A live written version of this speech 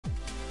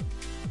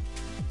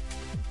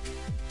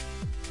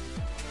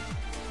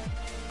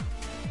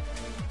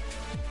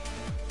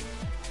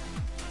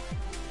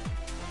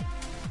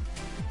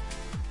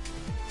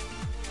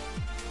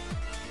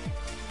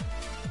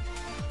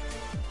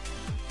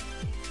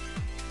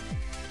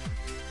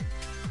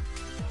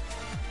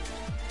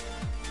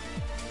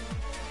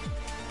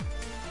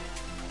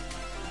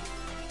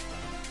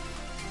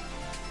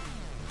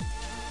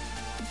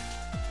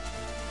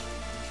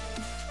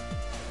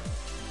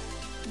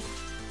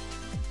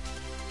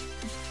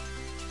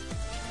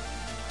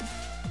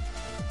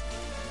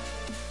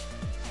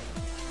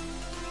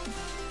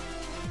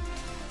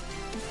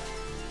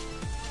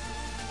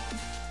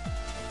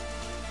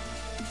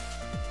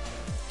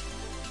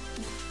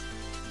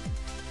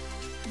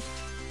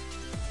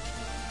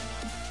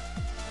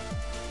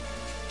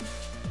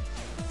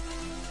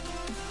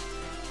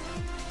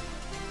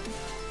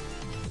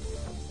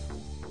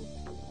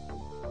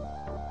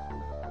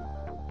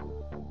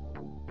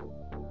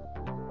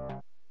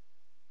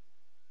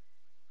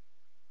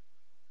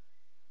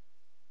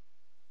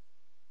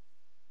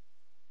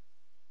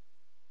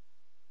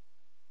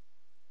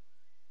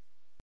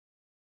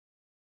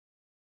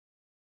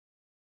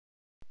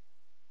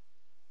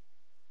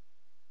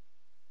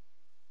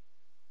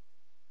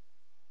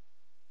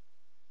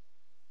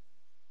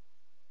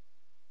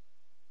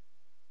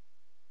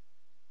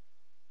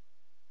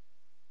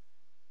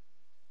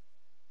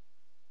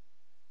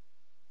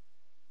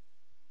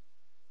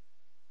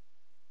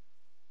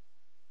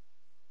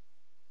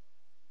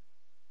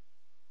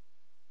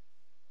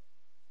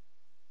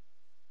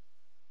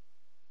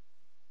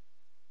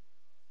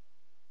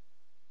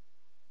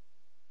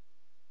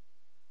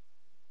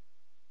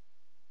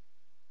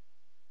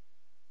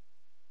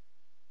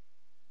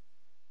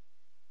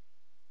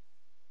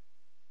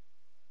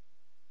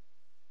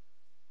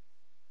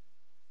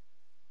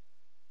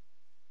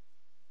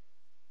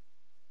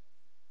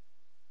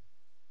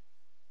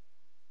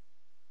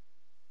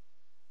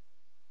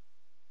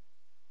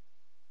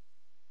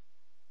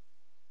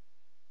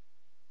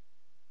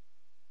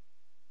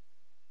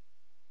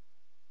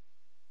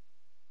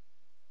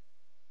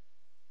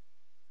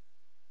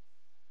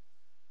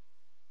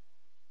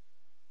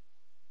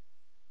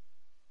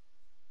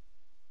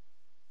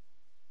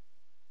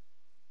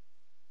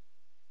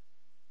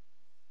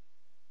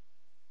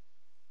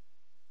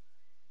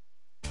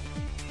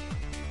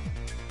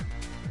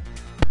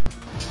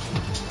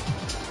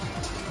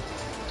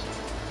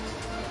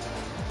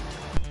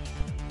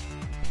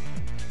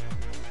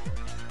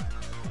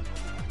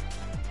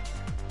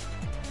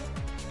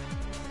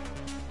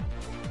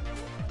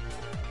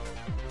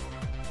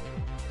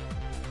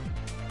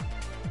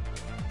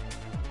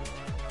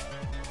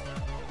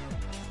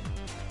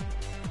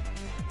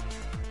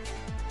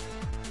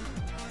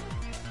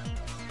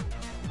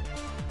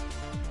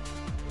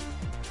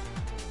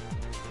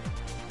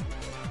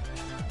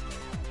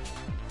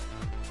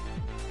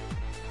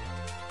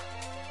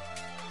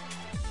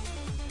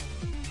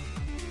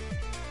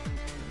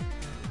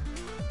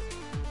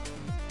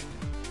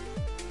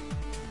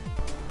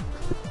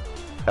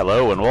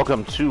Hello and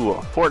welcome to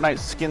Fortnite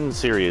Skin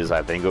Series.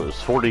 I think it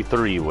was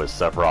 43 with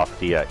Sephiroth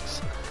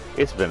DX.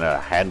 It's been a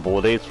handful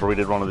of days before we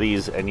did one of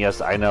these, and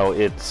yes, I know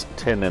it's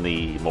 10 in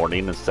the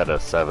morning instead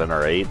of 7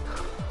 or 8.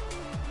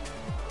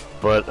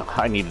 But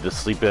I needed to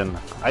sleep in.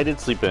 I did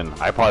sleep in.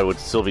 I probably would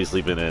still be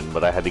sleeping in,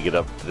 but I had to get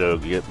up to go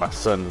get my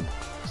son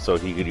so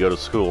he could go to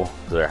school.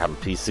 They're having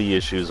PC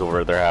issues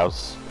over at their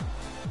house.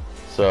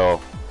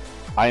 So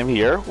I am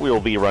here. We will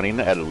be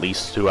running at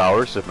least 2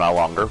 hours, if not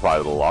longer,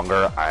 probably a little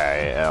longer. I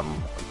am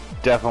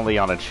definitely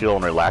on a chill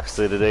and relaxed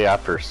day today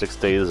after 6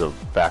 days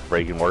of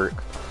back-breaking work,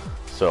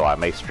 so I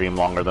may stream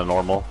longer than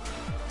normal.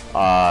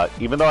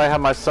 Even though I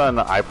have my son,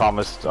 I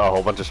promised a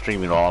whole bunch of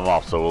streaming while I'm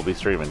off, so we'll be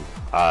streaming.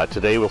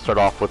 Today we'll start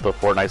off with the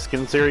Fortnite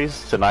Skin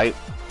Series. Tonight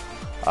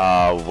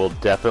we'll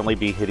definitely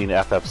be hitting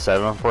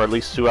FF7 for at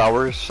least 2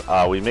 hours.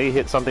 We may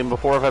hit something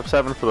before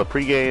FF7 for the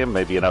pregame,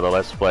 maybe another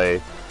Let's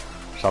Play,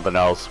 something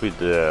else. We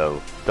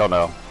don't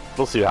know.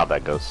 We'll see how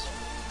that goes.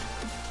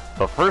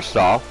 But first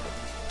off,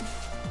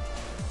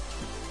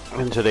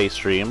 in today's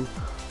stream,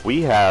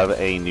 we have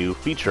a new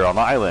feature on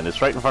the island.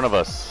 It's right in front of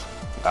us.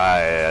 I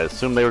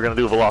assumed they were going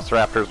to do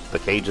Velociraptors with the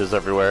cages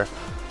everywhere,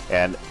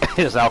 and it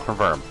is now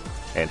confirmed.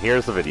 And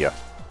here's the video.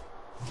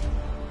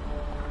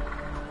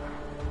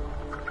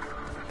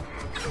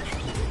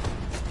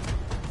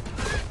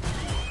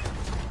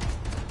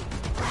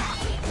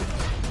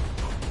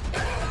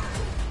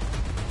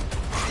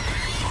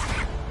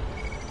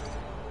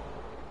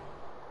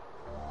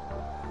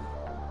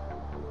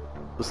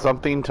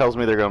 Something tells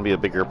me they're going to be a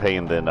bigger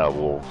pain than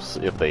wolves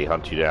if they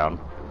hunt you down.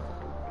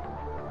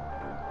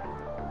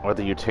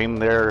 Whether you tame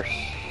their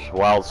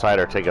wild side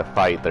or take a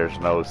fight, there's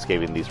no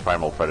escaping these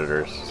primal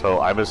predators.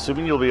 So I'm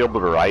assuming you'll be able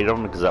to ride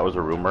them, because that was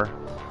a rumor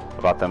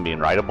about them being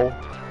rideable.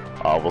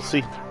 We'll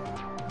see.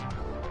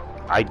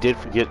 I did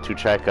forget to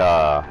check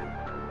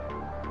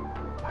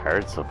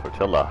Pirates of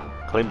Flotilla.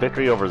 Claim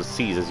victory over the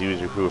seas as you use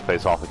your crew to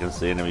face off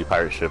against the enemy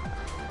pirate ship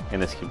in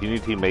this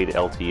community-made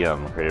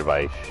LTM created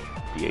by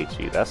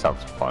BHE. That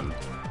sounds fun.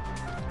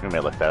 We may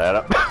look that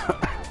up.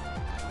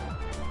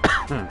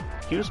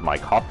 Excuse my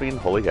coughing.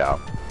 Holy cow.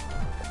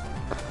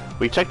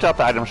 We checked out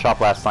the item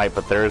shop last night,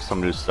 but there is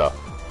some new stuff.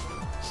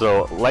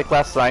 So, like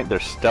last night,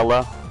 there's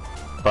Stella,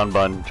 Bun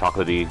Bun,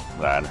 Chocolatey,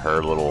 and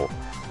her little,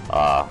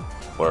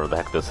 whatever the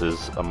heck this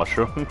is, a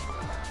mushroom,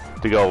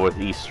 to go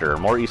with Easter.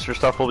 More Easter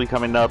stuff will be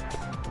coming up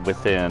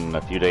within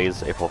a few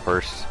days, April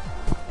 1st.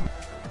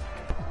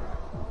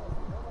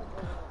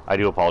 I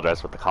do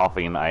apologize for the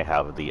coughing. I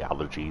have the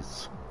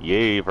allergies.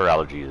 Yay for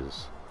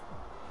allergies.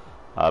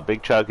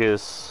 Big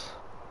Chuggus,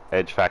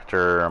 Edge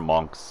Factor,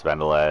 Monks,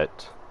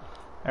 Vandalette.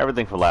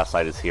 Everything from last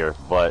night is here.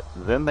 But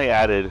then they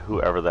added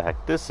whoever the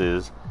heck this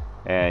is.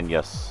 And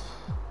yes,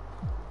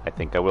 I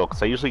think I will.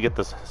 Because I usually get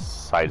this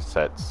side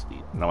sets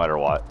no matter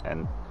what.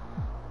 And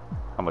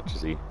how much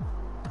is he?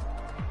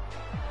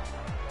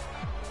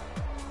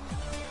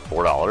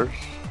 $4.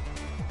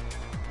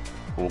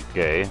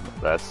 Okay,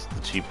 that's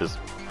the cheapest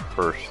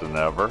person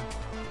ever.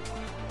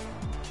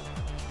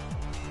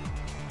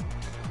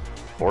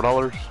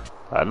 $4?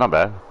 Not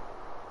bad.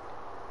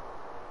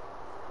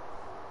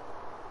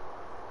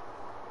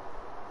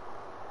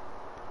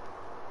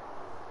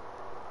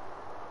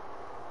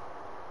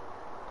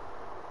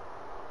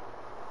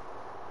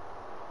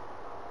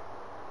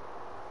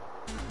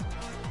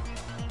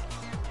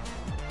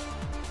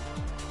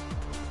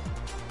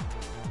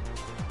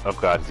 Oh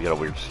god, he's got a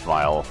weird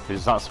smile.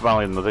 He's not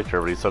smiling in the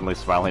picture, but he's suddenly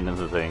smiling in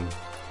the thing.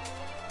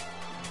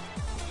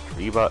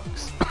 $3.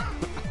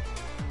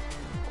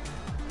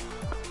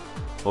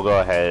 We'll go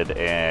ahead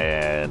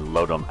and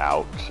load them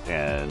out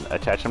and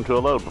attach them to a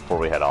load before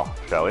we head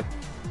off, shall we?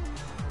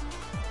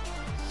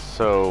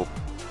 So,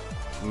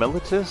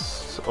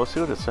 Militus, let's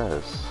see what it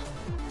says.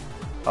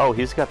 Oh,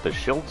 he's got the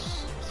shield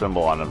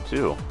symbol on him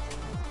too.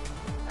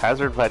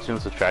 Hazard, platoon,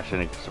 subtraction,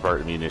 and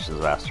subvert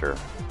munitions master.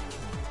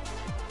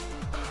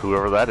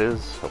 Whoever that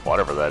is, or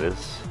whatever that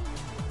is.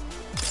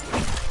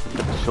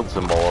 Got the shield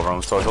symbol over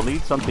him, so he'll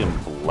need something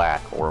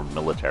black or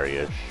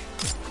military-ish.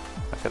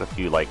 I've got a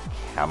few like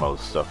camo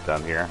stuff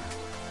down here.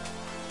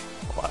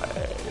 Why,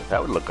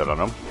 that would look good on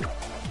him.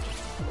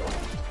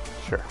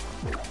 Sure,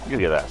 you can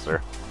get that,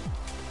 sir.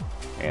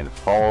 And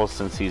Fall,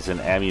 since he's an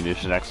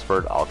ammunition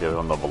expert, I'll give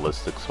him the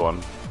ballistics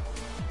one.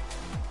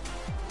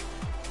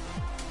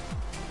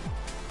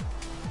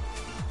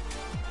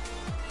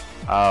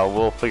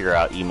 We'll figure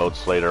out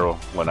emotes later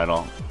when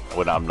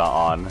I'm not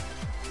on.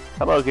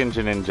 Hello,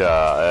 Ginja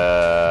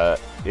Ninja.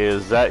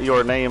 Is that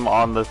your name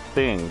on the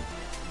thing?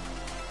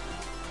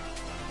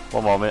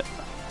 One moment.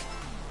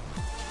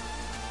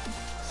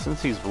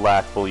 Since he's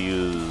black, we'll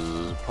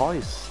use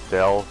probably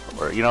stealth,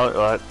 or you know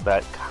what?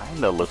 That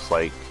kind of looks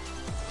like.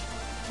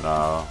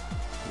 No,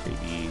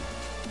 maybe.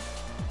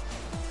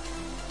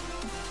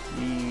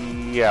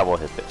 Yeah, we'll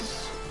hit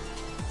this,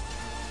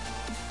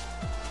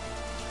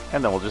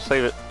 and then we'll just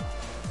save it.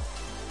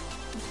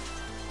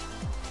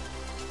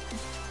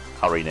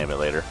 I'll rename it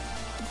later.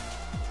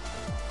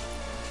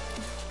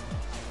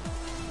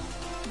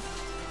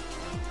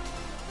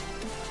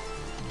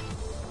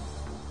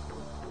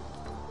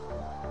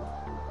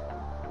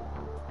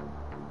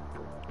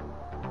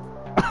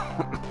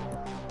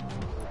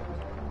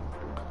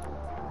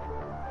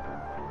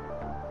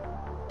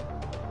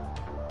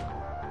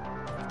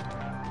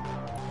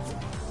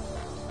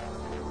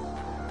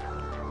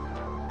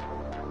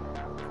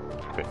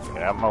 Quick,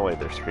 get out of my way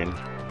there, screen.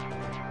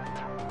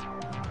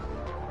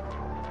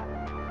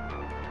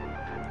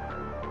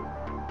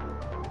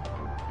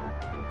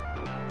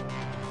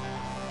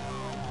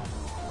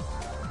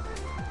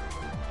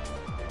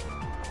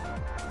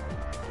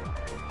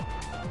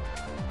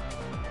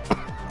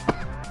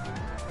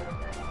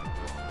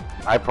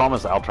 I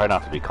promise I'll try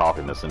not to be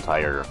coughing this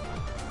entire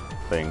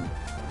thing.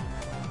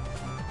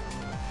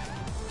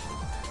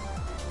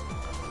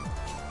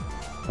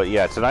 But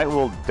yeah, tonight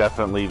we'll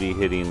definitely be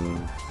hitting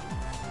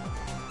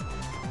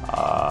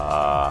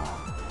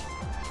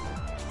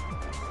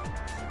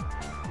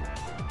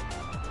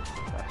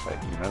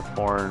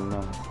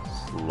Unicorn,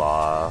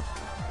 Sloth,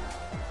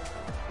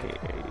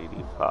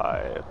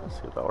 K85. Let's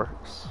see if that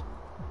works.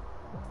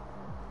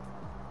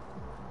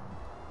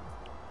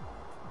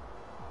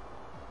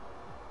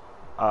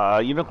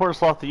 Unicorn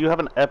Sloth, do you have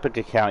an Epic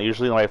account?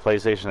 Usually my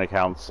PlayStation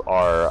accounts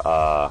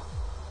are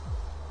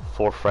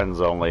for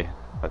friends only,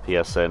 a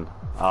PSN.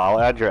 I'll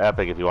add your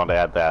Epic if you want to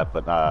add that,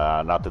 but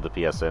not to the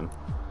PSN.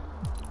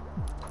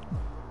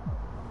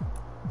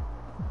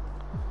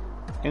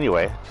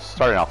 Anyway,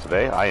 starting off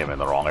today, I am in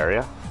the wrong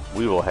area.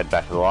 We will head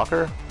back to the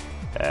locker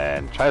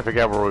and try to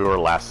figure out where we were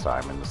last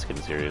time in the skin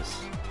series.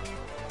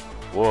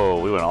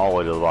 Whoa, we went all the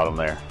way to the bottom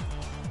there.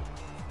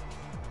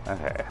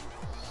 Okay,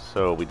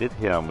 so we did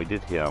him, we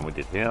did him, we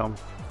did him.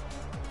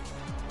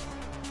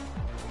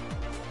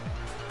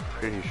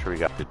 Pretty sure we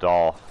got the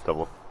doll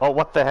double. Oh,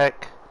 what the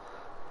heck?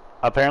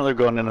 Apparently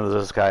going into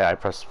this guy, I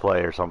pressed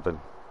play or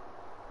something.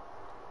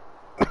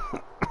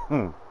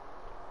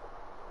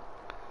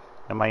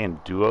 Am I in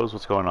duos?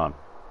 What's going on?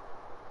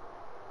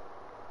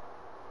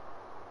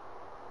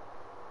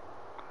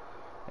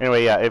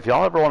 Anyway, yeah, if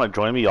y'all ever want to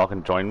join me, y'all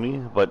can join me,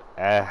 but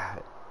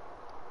add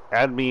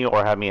me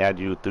or have me add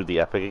you through the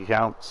Epic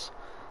accounts.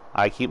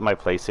 I keep my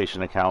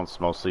PlayStation accounts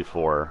mostly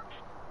for...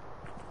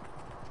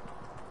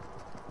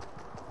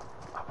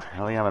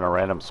 Apparently I'm in a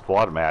random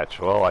squad match.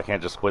 Well, I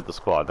can't just quit the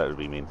squad, that would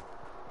be mean.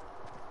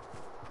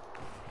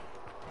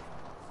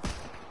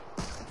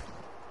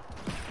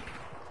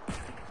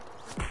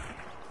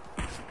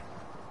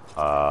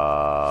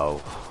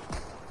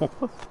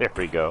 There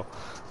we go.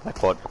 I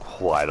caught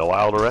quite a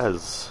wild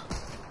res.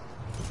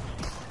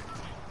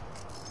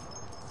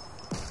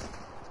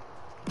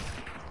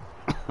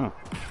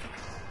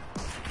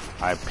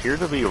 I appear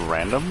to be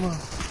random.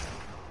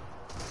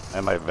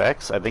 Am I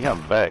Vex? I think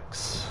I'm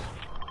Vex.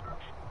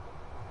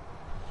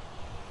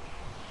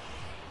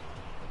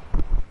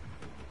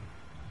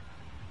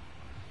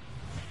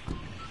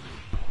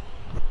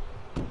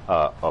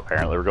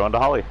 Apparently we're going to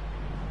Holly.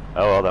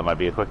 Oh well, that might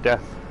be a quick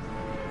death.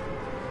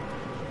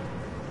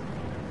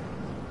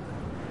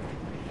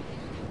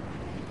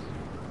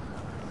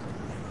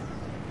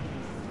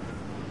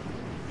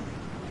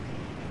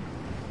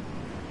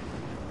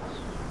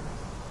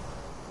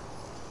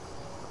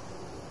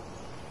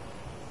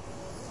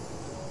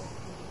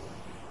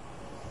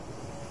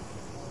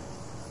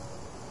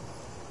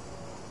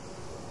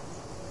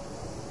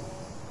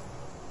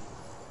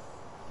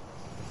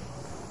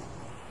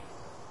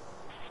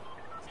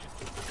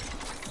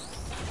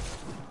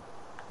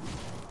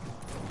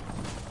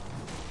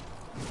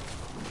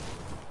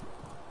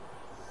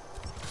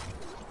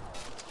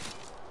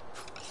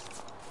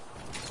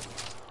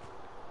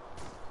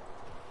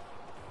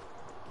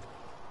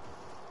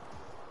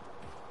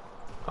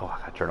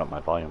 Turn up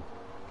my volume.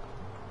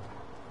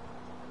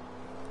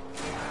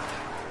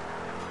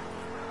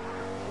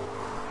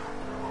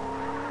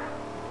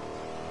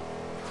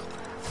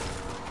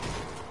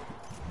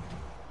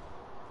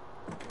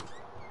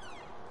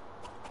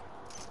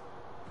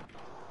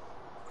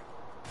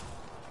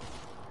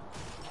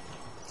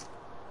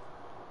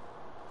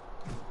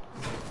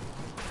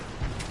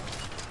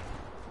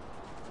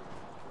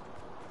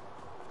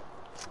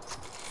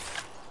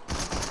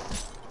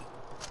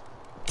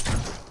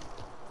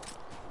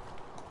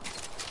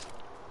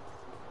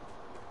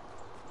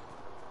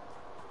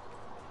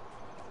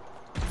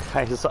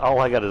 Guys, all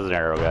I got is an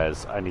arrow,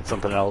 guys. I need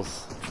something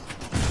else.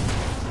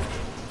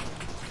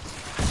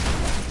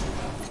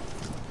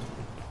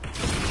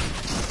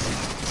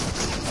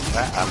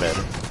 I'm dead.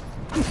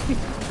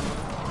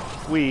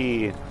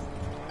 We.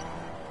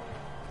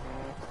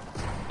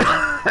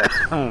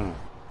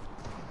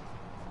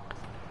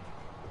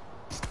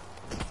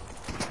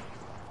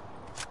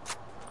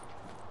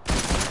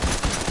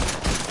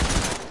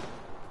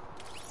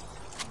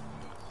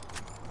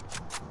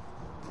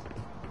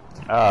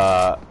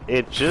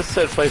 It just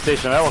said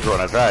PlayStation Network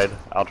when I tried.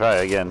 I'll try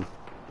again.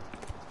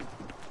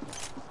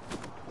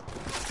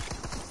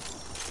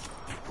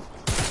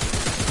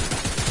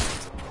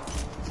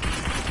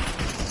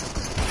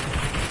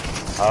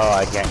 Oh,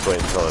 I can't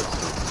quit until its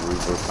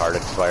reboot card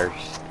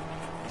expires.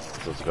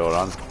 That's what's going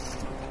on.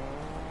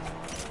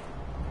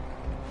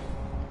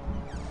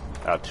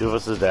 Two of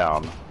us is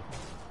down.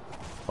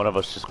 One of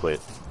us just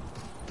quit.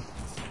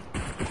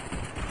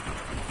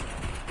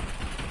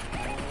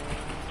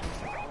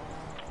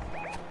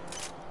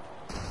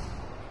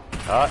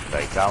 Oh,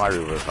 they got my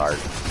reboot card.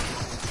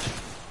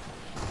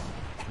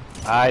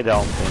 I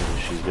don't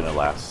think she's gonna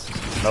last.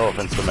 No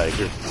offense to Meg.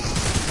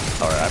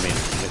 Alright, I mean,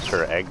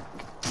 mixture egg.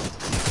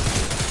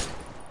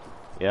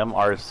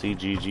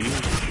 MRCGG.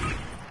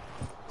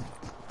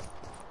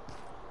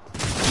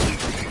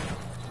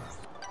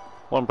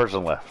 One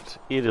person left.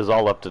 It is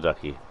all up to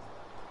Ducky.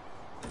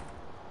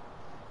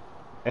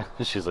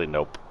 She's like,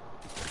 nope.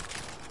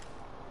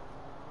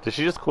 Did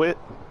she just quit?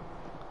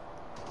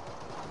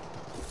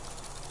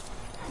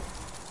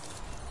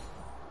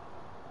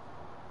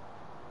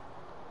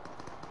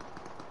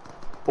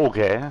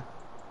 Okay.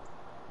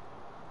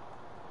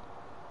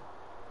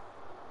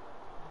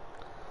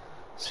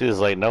 She was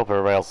like, nope,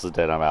 everybody else is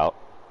dead, I'm out.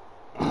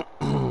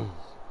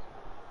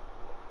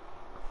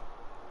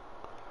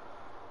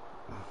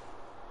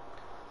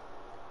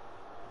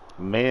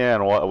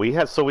 Man, what we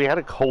had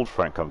a cold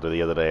front come through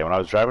the other day. When I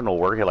was driving to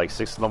work at like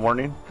 6 in the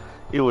morning,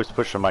 it was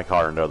pushing my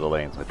car into other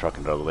lanes, my truck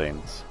into other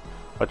lanes.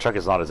 My truck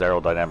is not as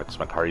aerodynamic as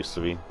my car used to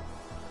be.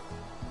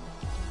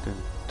 Dun,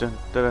 dun,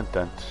 dun,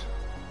 dun,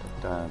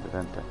 dun,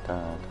 dun, dun,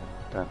 dun,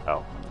 dun.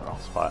 Oh, I'm in the wrong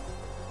spot.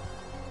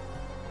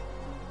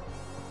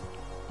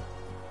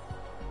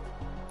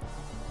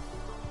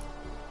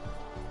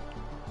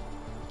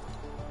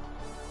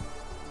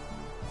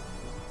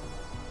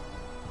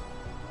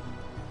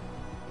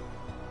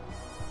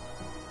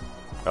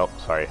 Oh,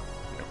 sorry.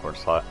 Airport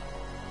slot.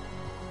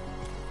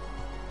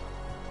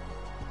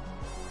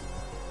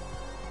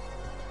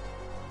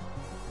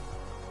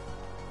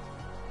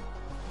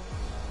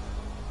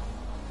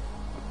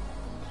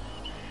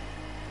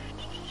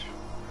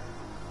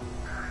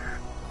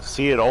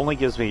 See, it only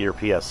gives me your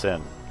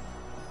PSN.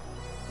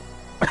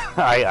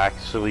 I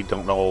actually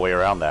don't know a way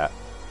around that.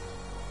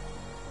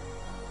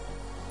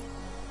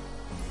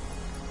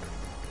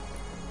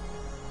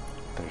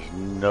 There's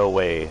no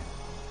way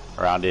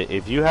around it.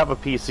 If you have a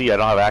PC, I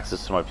don't have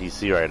access to my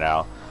PC right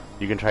now.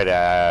 You can try to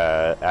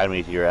add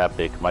me to your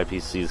Epic. My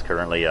PC is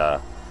currently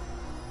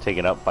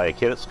taken up by a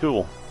kid at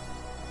school.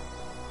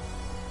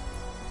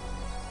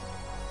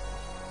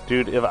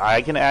 Dude, if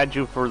I can add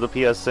you for the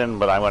PSN,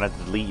 but I'm gonna have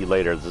to delete you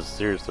later. This is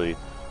seriously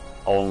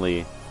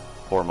only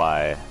for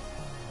my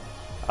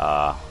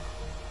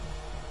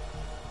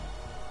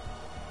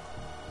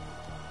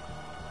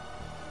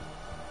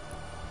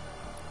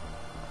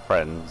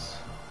friends.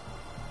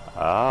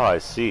 Oh, I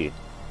see.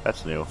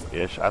 That's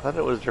new-ish. I thought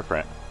it was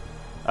different.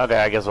 Okay,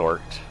 I guess it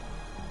worked.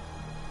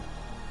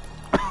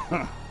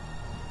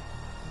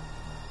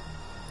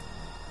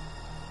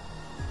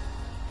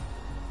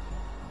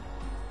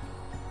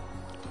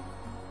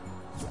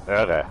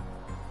 Okay.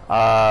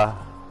 Are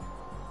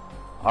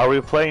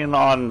we playing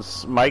on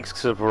mics?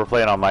 Because if we're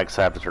playing on mics,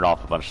 I have to turn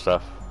off a bunch of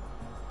stuff.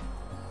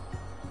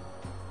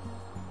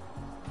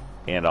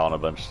 And on a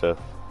bunch of stuff.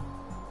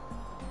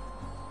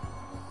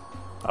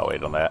 I'll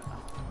wait on that.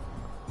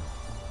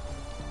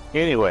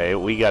 Anyway,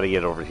 we gotta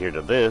get over here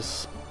to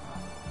this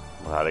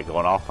without it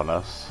going off on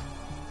us.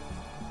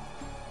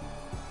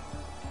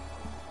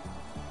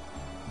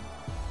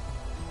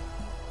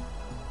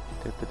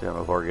 Did the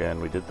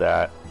Demogorgon, we did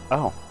that.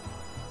 Oh.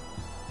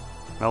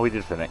 No, we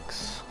did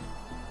Phoenix.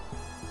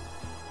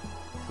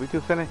 Did we do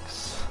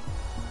Phoenix?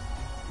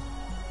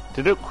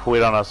 Did it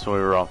quit on us when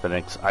we were on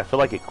Phoenix? I feel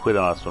like it quit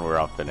on us when we were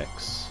on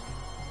Phoenix.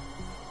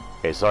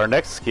 Okay, so our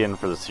next skin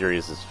for the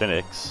series is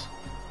Phoenix,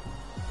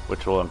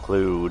 which will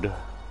include...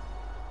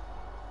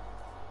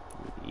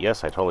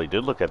 Yes, I totally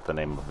did look at the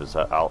name of his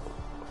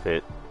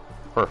outfit,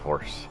 Fur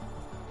Force.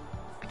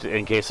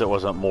 In case it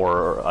wasn't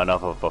more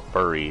enough of a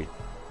furry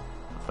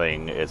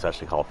thing, it's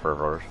actually called Fur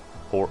Force.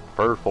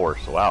 Fur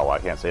Force. Wow, I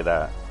can't say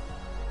that.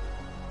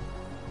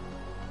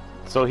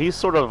 So he's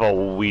sort of a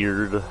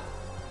weird,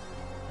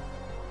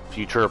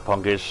 future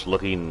punkish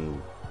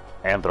looking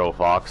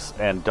Anthrofox,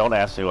 and don't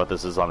ask me what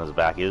this is on his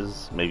back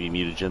is. Maybe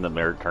mutagen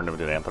that turned him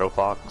into an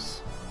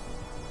Anthrofox.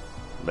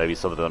 Maybe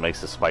something that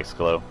makes his spikes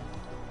glow.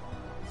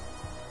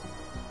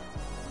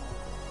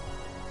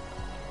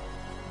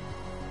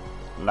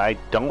 And I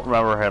don't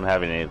remember him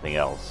having anything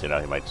else. You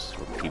know, he might just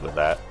keep with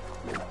that.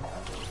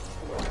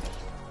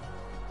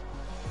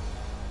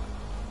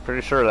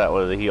 Pretty sure that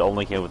was he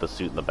only came with a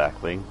suit in the back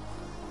thing.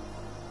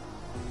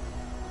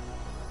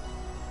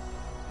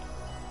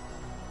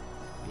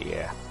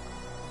 Yeah.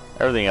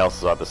 Everything else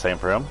is about the same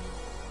for him.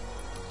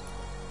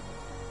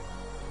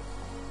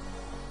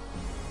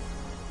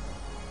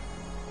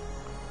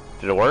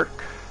 Did it work?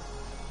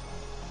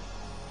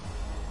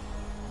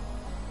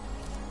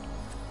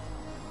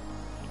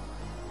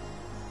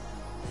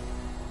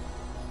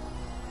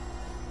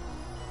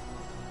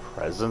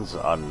 Presence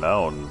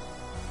unknown.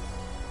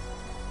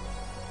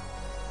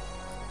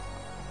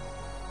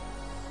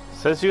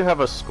 Says you have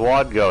a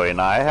squad going.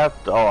 I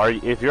have to,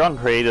 if you're on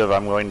creative,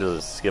 I'm going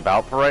to skip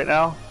out for right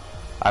now.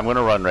 I'm going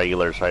to run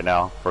regulars right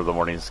now for the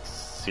morning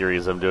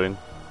series I'm doing.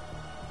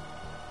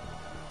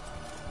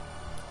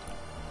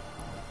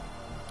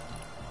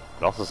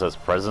 It also says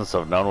presence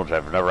unknown, which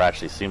I've never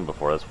actually seen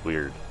before. That's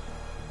weird.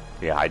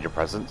 Yeah, hide your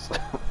presence.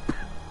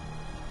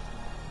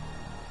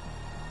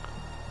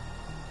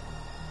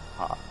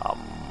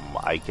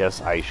 I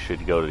guess I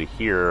should go to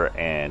here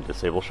and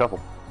disable shuffle.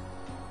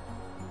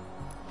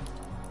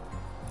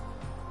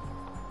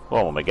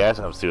 Well, my guys,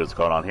 let's see what's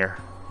going on here.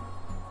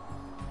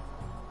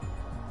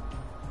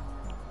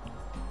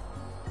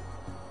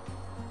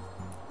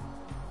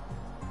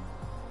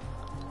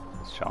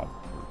 Let's show them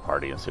the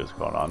party and see what's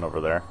going on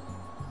over there.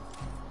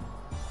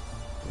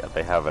 Yeah,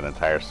 they have an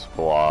entire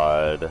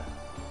squad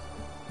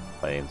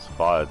playing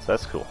squads.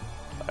 That's cool.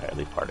 Alright,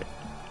 leave party.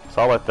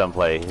 So I'll let them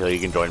play. You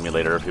can join me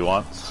later if he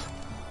wants.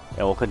 And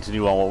we'll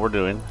continue on what we're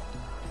doing.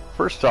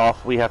 First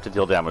off, we have to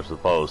deal damage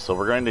with bows. So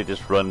we're going to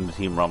just run the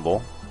Team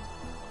Rumble.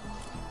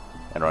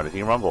 And run a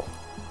Team Rumble.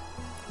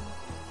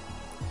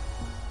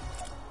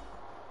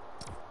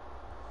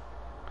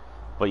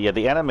 But yeah,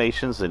 the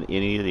animations in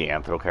any of the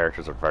Anthro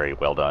characters are very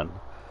well done.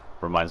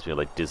 Reminds me of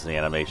like Disney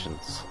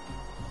animations.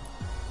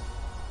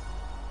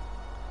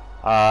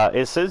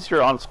 It says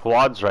you're on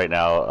squads right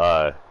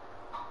now.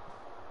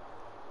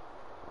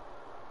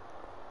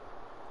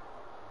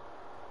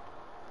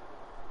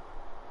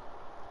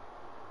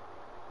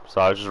 So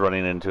I was just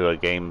running into a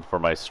game for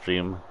my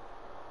stream.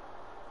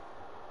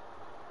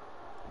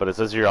 But it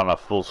says you're on a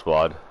full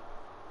squad.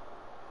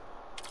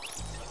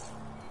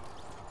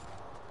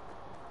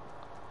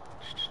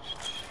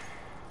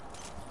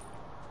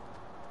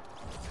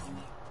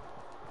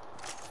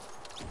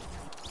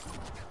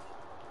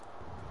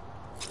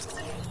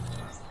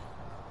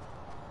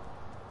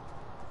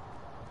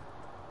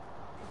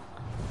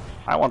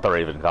 I want the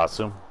Raven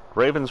costume.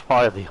 Raven's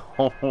probably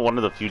the one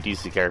of the few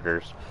DC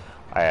characters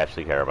I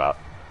actually care about.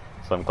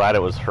 So I'm glad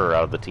it was her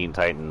out of the Teen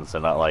Titans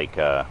and not like,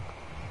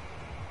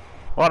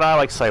 well, I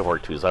like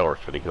Cyborg too.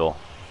 Cyborg's pretty cool.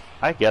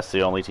 I guess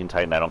the only Teen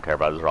Titan I don't care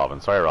about is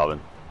Robin. Sorry, Robin.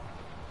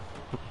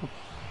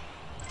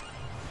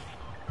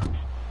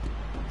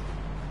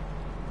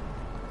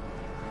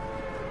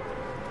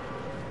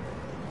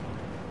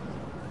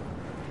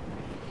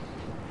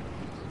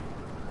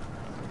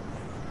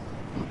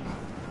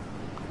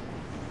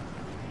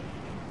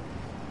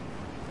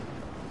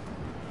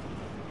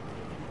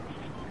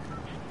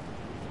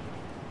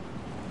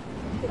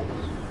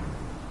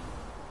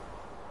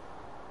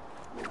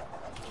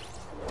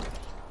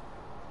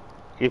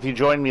 If you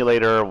join me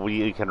later,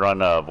 we can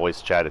run a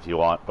voice chat if you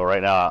want. But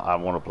right now, I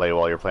want to play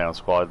while you're playing on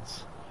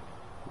squads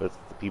with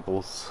the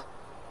peoples.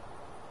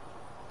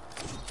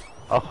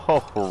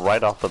 Oh,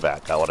 right off the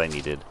bat, got what I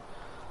needed.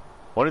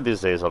 One of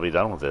these days, I'll be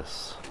done with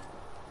this.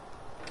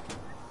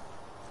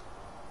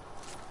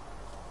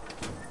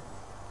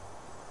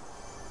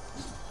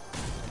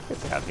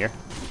 Get down here.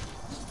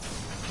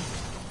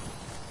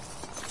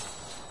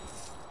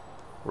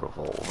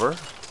 Revolver.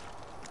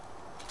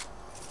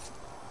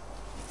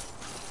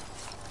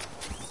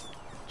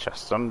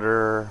 Chest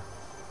under.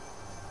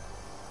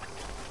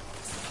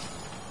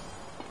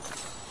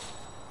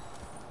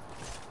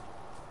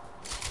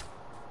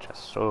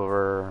 Chest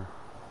over.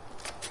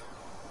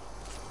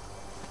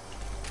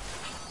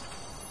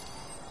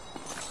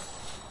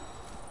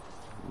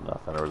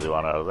 Nothing I really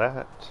want out of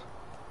that.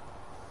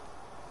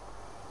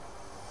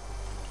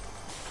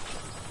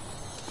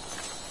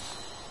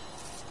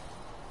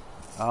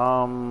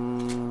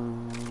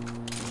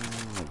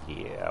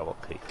 Yeah, we'll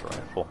take the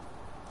rifle.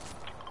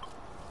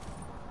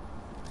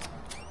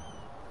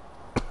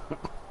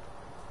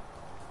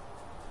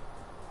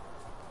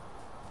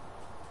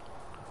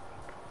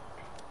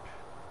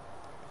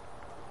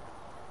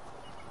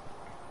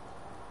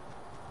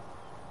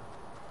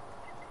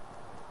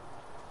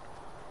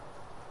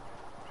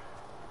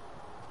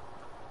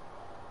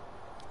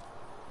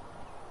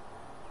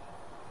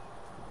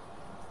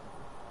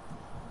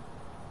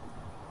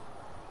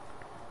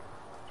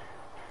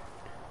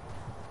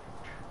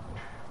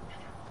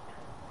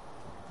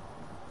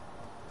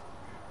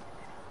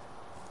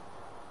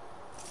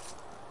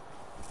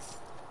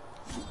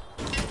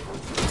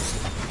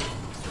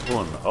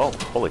 Oh,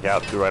 holy cow,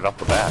 two right off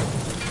the bat.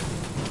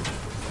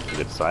 That's a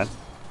good sign.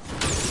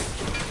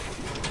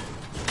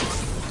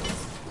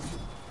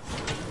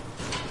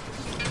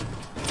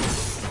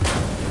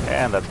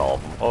 And that's all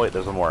of them. Oh wait,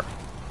 there's one more.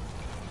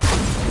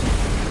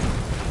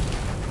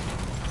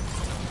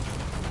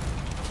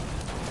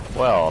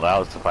 Well,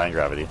 now it's defying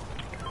gravity.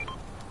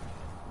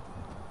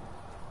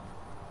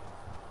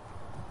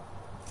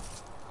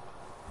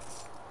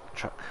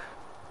 Truck.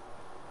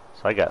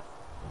 So I got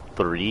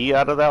 3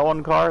 out of that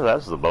one car.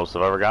 That's the most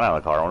I've ever gotten out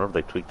of the car. I wonder if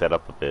they tweaked that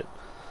up a bit.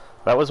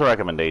 That was a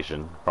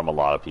recommendation from a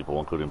lot of people,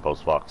 including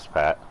Postbox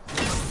Pat.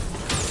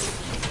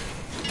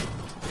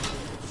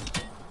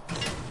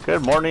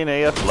 Good morning,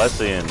 AF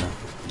Blessing.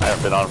 I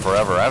haven't been on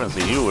forever. I haven't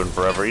seen you in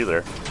forever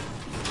either.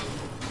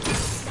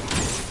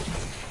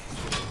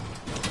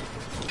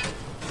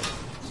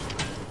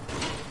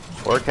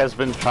 Work has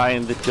been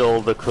trying to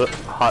kill the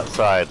hot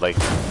side, like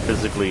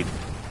physically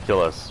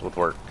kill us with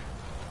work.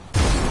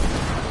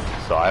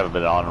 So I haven't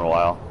been on in a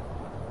while.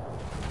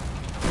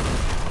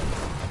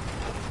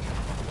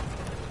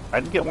 I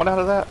didn't get 1 out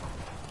of that.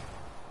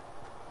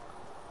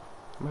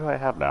 What do I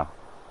have now?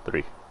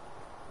 3.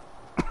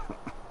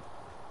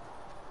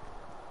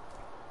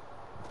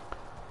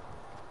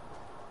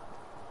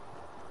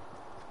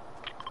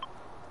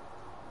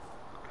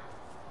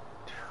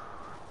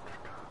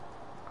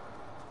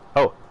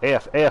 Oh,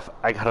 AF,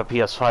 I got a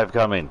PS5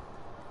 coming.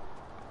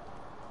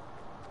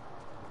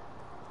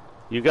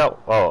 You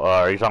got, oh,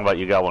 are you talking about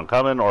you got one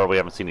coming, or we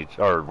haven't seen each,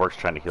 or we're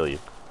trying to kill you?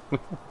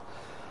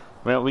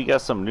 Man, we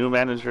got some new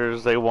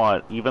managers. They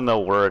want, even though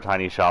we're a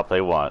tiny shop,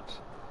 they want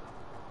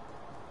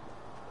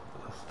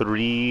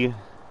 3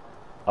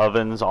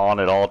 ovens on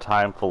at all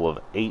time full of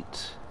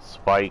 8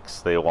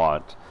 spikes. They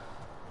want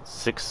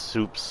 6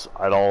 soups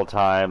at all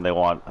time. They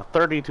want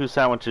 32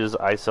 sandwiches.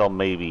 I sell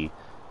maybe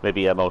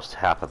at most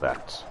half of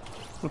that.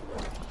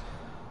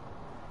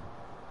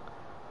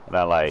 And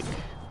I'm like,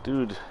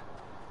 dude,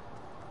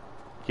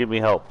 give me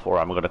help or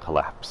I'm gonna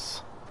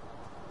collapse.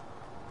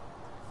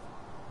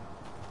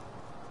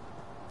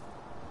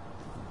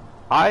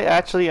 I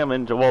actually am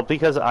into, well,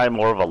 because I'm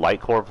more of a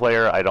light core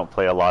player, I don't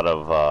play a lot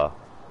of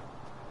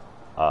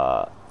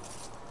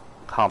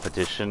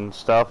competition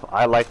stuff.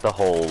 I like the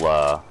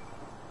whole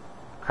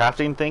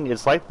crafting thing.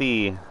 It's like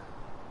the...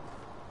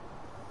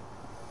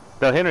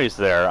 No, Henry's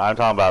there. I'm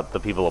talking about the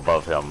people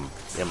above him,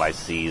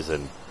 MICs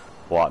and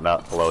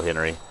whatnot. Hello,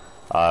 Henry.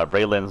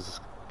 Braylon's...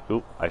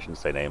 Oop, I shouldn't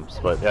say names,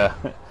 but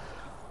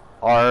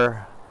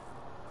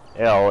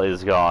RL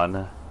is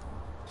gone.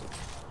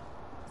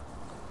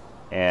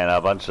 And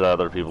a bunch of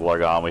other people are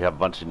gone. We have a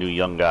bunch of new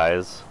young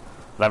guys.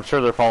 And I'm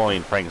sure they're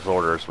following Frank's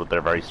orders, but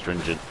they're very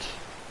stringent.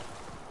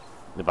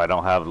 If I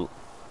don't have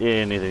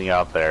anything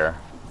out there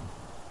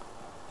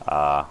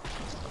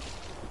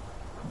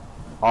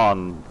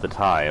on the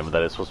time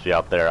that it's supposed to be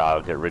out there,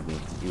 I'll get ridden,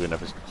 even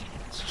if it's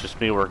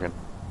just me working.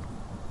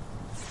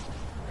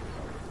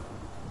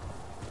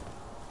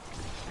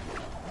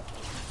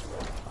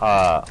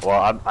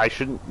 Well, I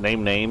shouldn't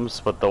name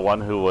names, but the one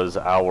who was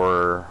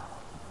our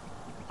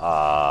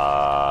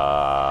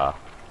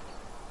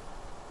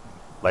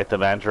like the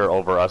manager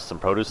over us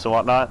and produce and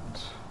whatnot,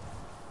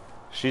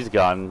 she's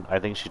gone. I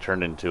think she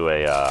turned into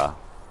a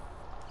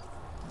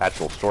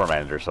actual store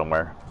manager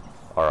somewhere.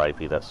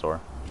 R.I.P. that store.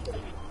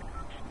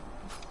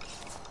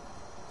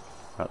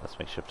 Oh, that's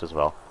makeshift as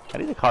well. I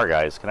need a car,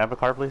 guys. Can I have a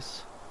car,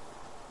 please?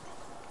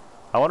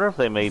 I wonder if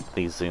they made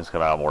these things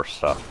come out more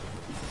stuff.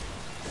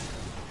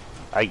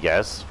 I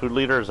guess. Food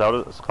leader, is that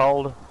what it's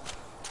called?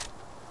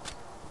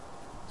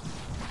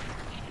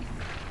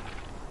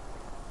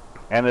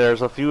 And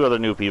there's a few other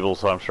new people,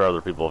 so I'm sure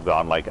other people have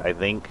gone. Like, I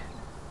think,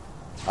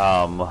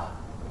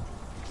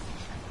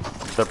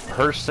 the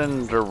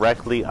person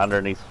directly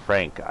underneath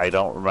Frank, I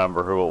don't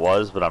remember who it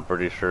was, but I'm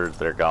pretty sure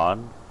they're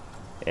gone.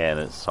 And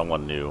it's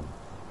someone new.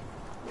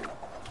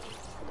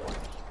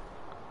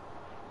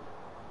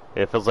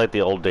 It feels like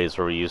the old days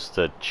where we used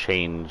to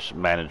change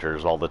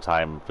managers all the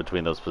time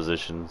between those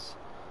positions.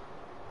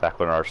 Back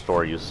when our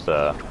store used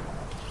to...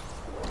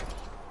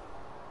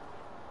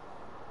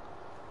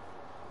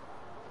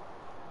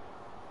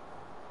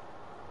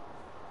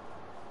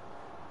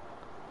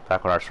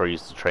 Back when our store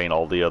used to train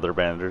all the other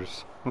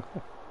managers. Dun,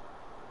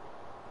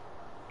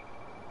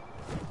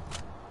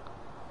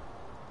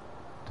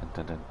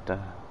 dun, dun,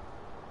 dun.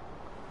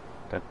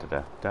 Dun, dun,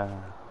 dun,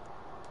 dun.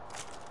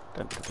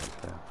 Dun, dun, dun,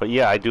 dun. But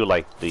yeah, I do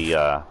like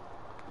the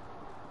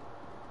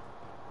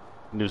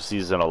new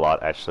season a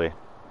lot, actually.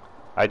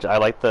 I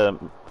like the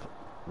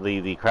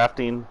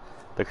crafting.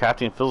 The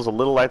crafting feels a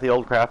little like the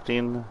old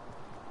crafting,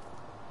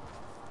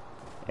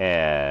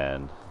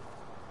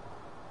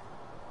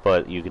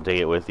 but you can take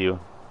it with you.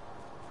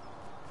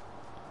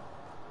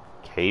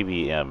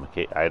 KBM.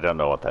 I don't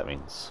know what that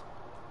means.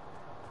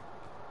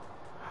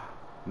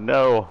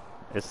 No,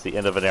 it's the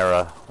end of an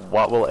era.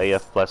 What will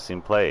AF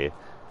Blessing play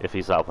if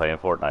he's not playing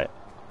Fortnite?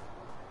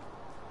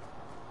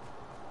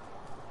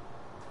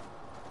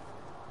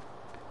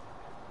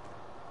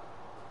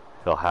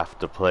 He'll have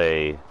to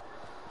play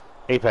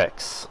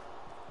Apex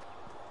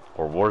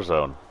or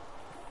Warzone,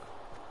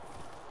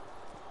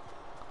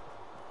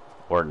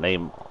 or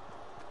name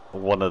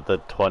one of the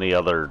 20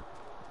 other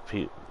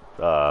player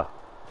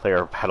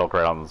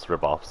Battlegrounds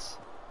ripoffs.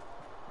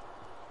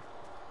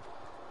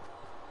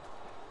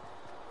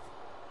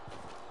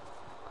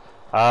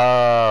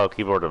 Oh,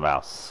 keyboard and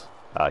mouse.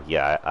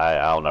 Yeah,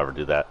 I'll never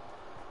do that.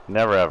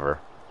 Never ever.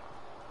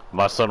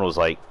 My son was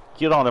like,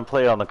 get on and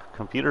play on the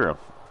computer and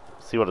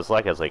see what it's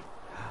like. I was like,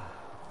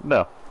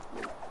 no.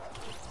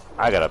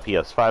 I got a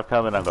PS5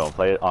 coming, I'm going to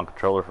play it on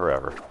controller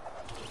forever.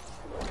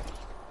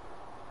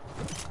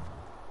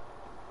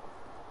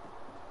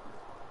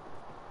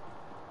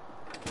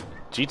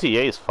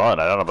 GTA is fun.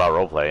 I don't know about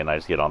roleplay, and I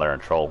just get on there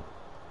and troll.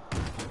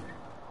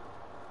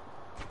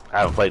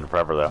 I haven't played in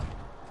forever, though.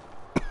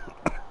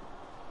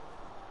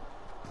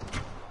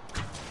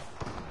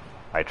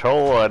 I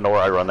troll or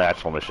I run the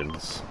actual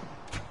missions.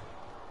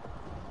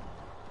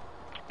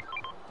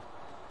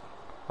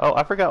 Oh,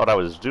 I forgot what I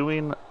was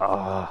doing.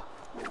 Come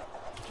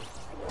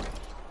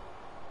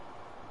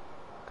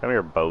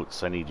here,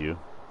 boats. I need you.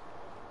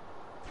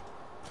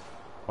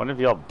 One of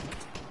y'all...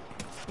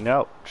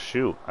 No,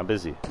 shoot. I'm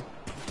busy.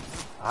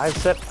 I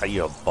said...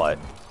 you butt.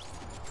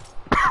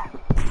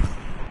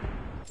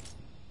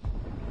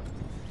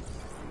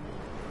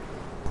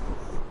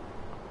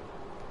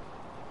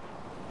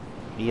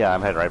 Yeah,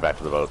 I'm heading right back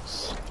to the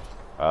boats.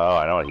 Oh,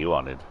 I know what he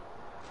wanted.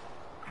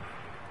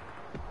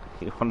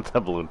 He wanted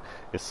that balloon.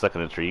 It's stuck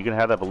in a tree. You can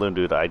have that balloon,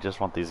 dude. I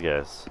just want these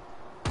guys.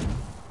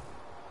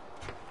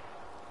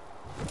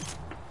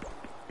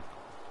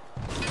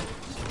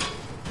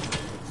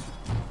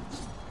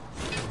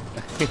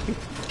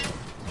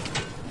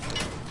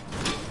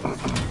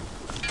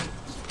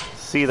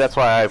 See, that's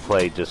why I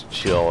play just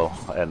chill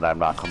and I'm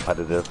not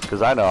competitive,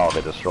 because I know all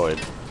they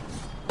destroyed.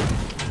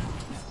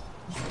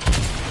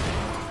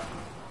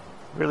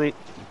 Really?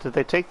 Did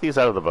they take these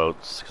out of the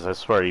boats? Because I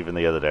swear even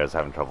the other day I was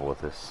having trouble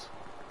with this.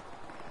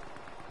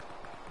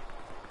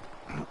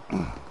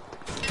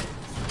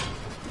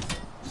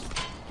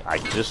 I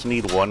just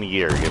need 1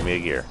 gear. Give me a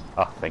gear.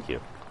 Oh, thank you.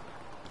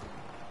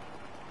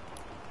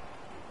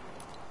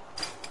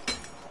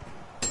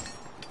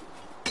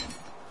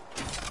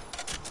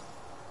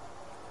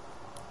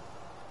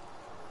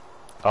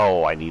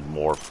 Oh, I need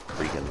more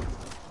freaking...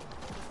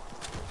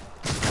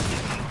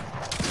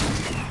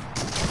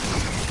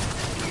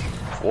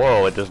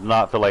 Whoa, it does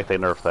not feel like they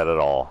nerfed that at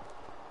all.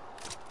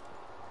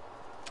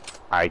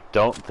 I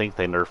don't think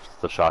they nerfed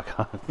the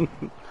shotgun.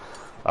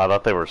 I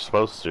thought they were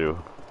supposed to.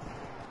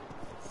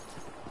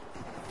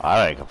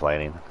 I ain't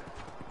complaining.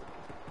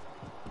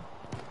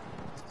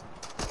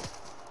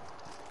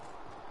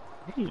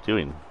 What are you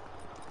doing?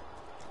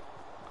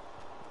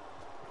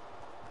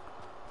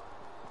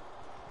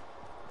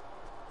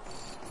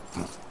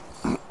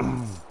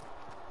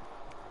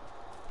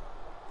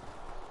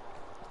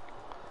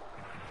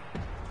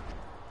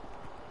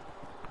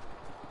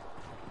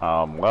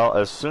 Well,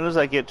 as soon as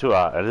I get to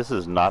this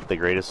is not the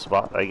greatest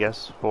spot, I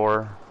guess,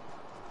 for...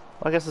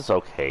 Well, I guess it's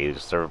okay,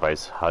 just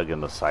everybody's hugging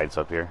the sides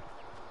up here.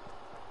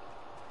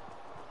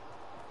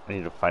 I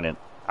need to find an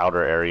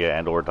outer area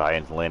and or die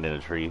and land in a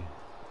tree.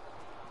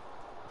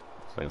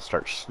 So I can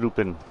start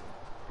snooping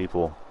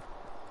people.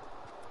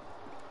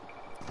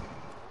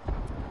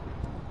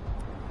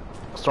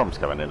 Storm's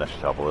coming in, I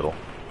should help a little.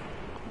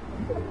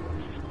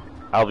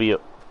 Albeit,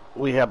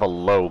 we have a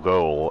low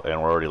goal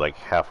and we're already like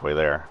halfway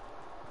there.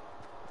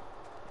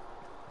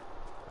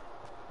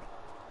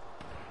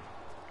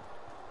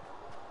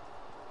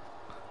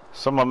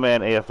 So my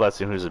man AF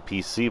Blessing, who's a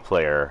PC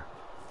player,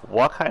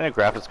 what kind of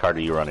graphics card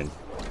are you running? Do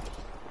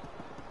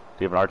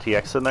you have an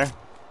RTX in there?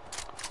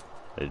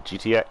 A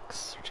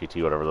GTX? Or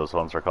GT, whatever those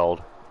ones are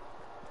called.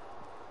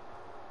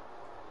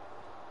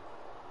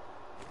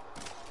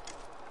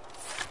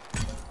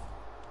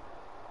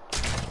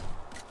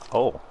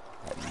 Oh,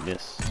 I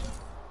missed.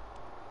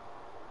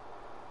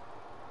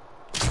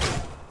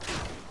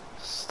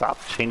 Stop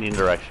changing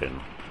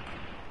direction.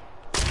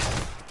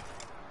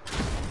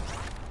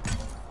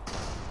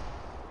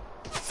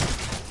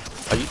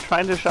 Are you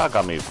trying to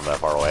shotgun me from that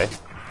far away?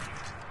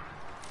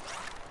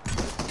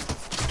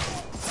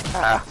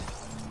 Ah.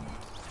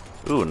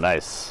 Ooh,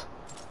 nice.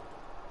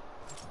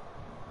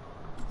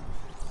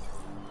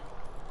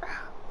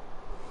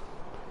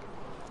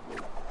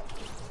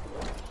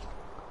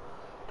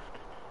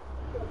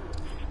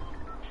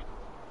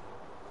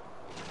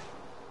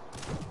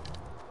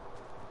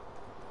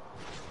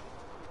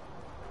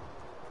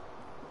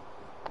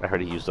 I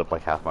heard he used up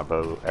like half my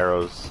bow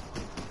arrows.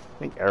 I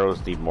think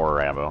arrows need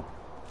more ammo.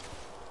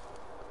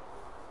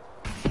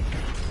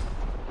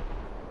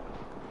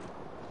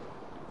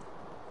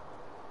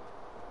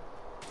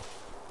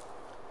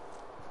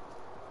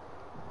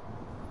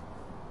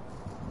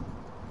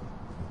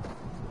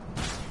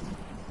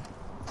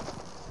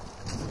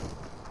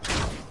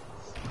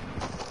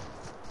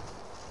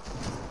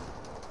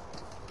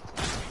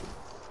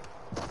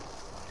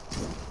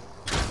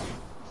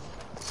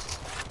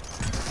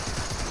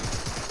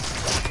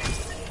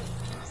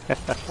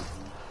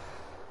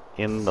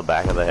 In the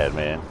back of the head,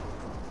 man.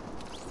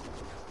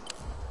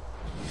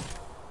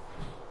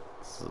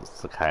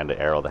 It's the kind of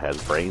arrow that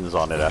has brains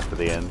on it after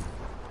the end.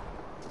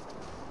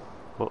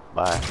 Oh,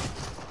 bye.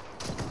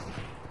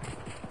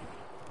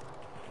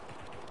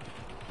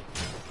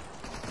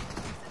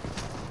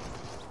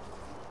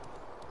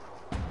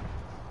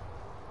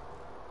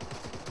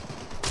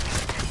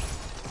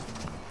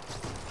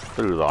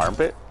 Through the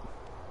armpit?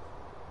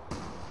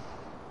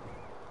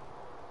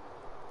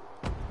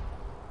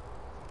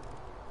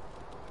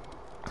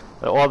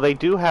 Well, they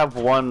do have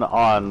one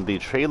on the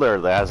trailer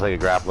that has like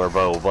a grappler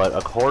bow, but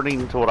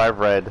according to what I've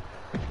read,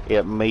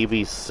 it may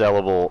be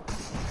sellable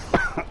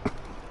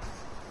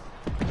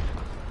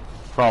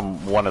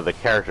from one of the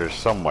characters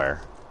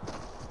somewhere.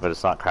 But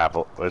it's not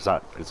crappable. It's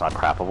not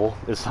crappable.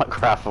 It's not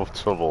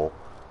craftable.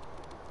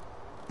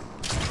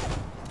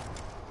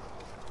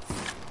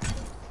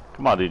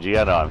 Come on, dude, you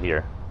gotta know I'm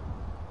here.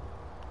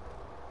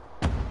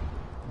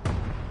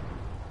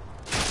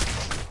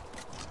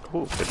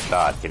 Ooh, good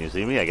shot. Can you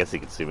see me? I guess you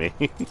can see me.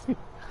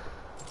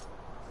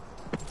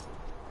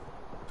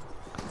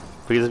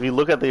 Because if you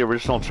look at the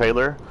original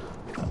trailer,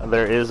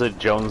 there is a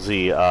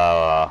Jonesy,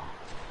 one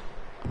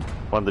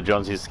of the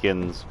Jonesy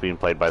skins being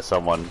played by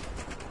someone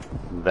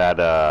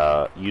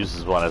that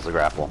uses one as a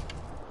grapple.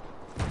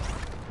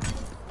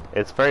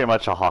 It's very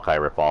much a Hawkeye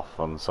ripoff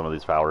on some of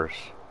these powers.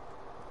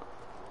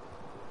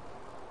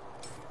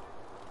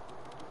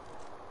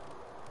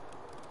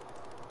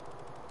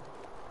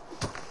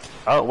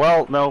 Oh,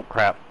 well, no,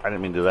 crap. I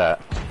didn't mean to do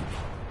that.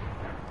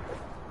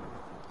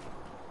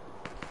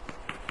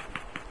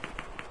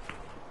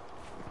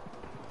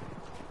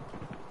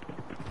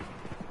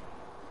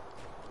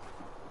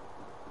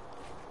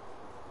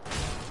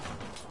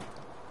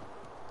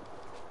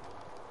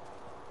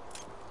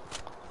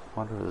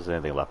 I wonder if there's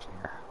anything left in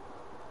here.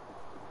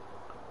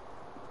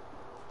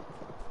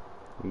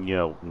 You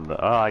know,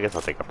 I guess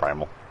I'll take a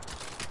primal.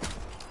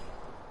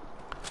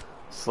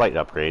 Slight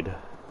upgrade.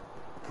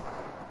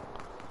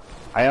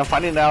 I am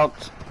finding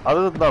out,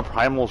 other than the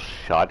primal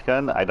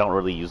shotgun, I don't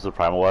really use the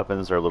primal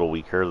weapons. They're a little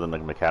weaker than the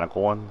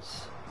mechanical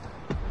ones.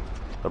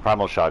 The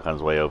primal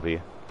shotgun's way OP,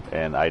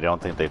 and I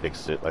don't think they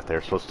fixed it like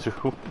they're supposed to.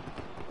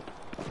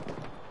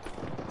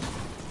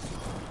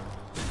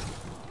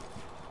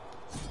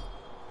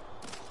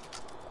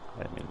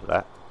 I didn't mean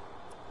that.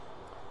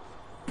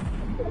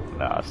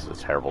 No, it's a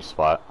terrible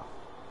spot.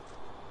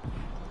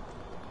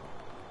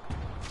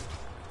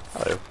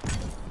 Hello.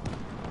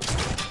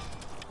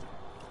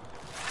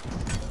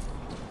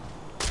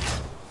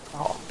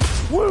 Oh,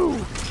 woo!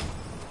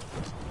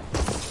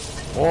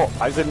 Oh,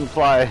 I couldn't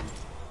fly.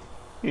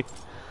 I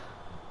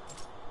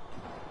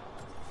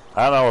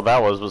don't know what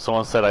that was, but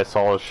someone said I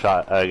saw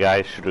a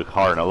guy shoot a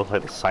car, and it looked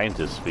like the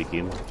scientist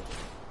speaking.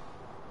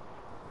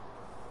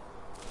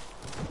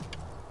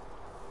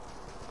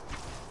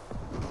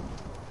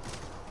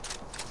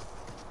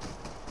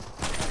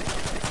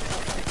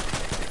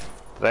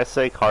 Did I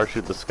say car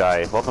shoot the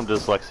sky? Welcome to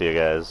dyslexia,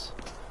 guys.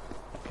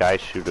 Guy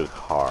shoot a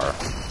car.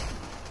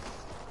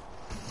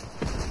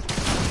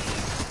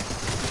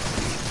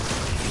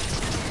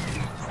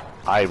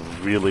 I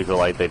really feel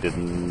like they did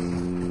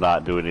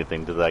not do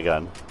anything to that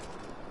gun.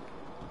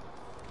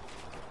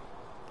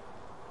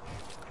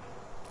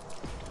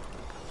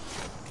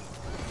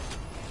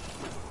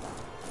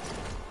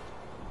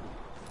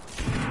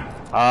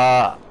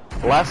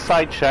 Last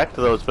I checked,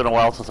 though it's been a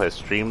while since I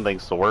streamed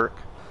thanks to work,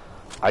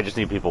 I just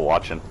need people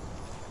watching.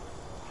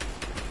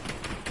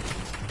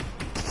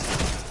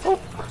 Oh.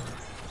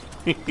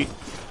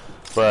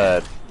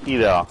 But, you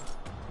know,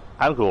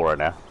 I'm cool right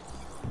now.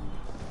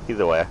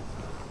 Either way,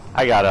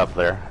 I got up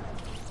there.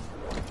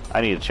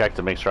 I need to check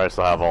to make sure I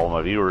still have all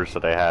my viewers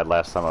that I had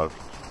last time I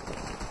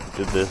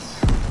did this.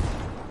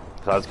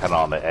 Cause I was kind of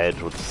on the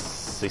edge with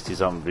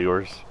 60-something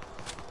viewers.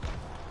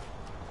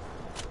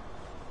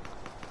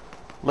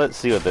 Let's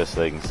see what this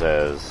thing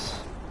says.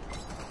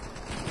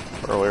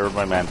 Where would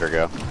my manager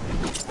go?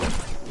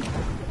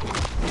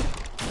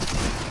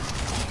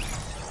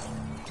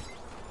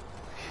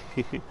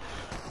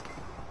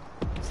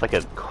 It's like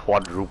a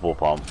quadruple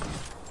pump.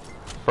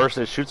 First,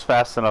 it shoots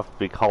fast enough to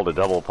be called a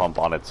double pump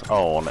on its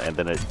own, and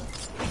then it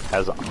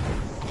has a...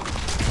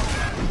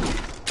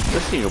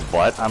 Listen, you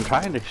butt. I'm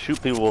trying to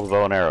shoot people with a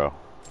bow and arrow.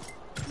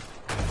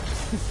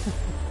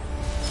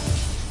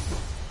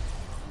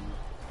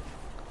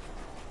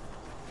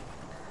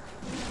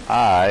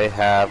 I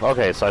have...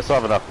 Okay, so I still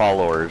have enough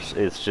followers.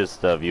 It's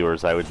just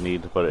viewers I would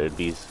need, but it'd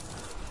be...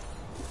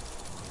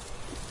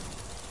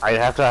 I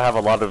have to have a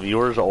lot of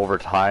viewers over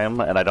time,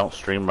 and I don't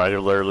stream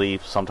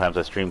regularly. Sometimes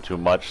I stream too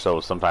much,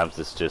 so sometimes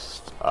it's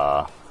just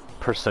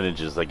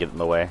percentages that get in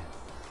the way.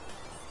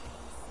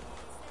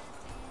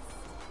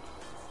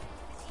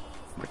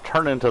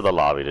 Return into the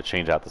lobby to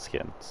change out the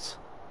skins.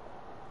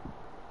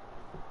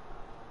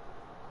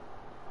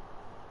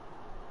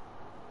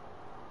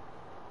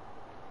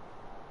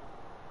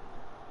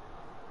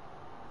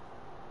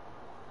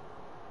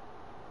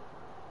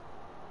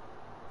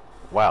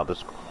 Wow,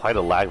 there's quite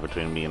a lag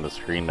between me and the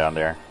screen down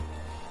there.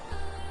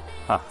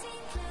 Huh.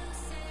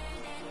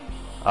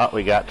 Oh,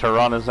 we got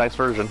Tirana's next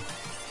version.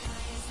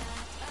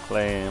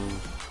 Claim.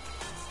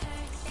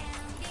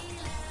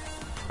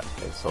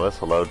 Okay, so let's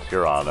load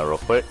Tirana real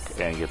quick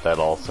and get that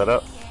all set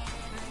up.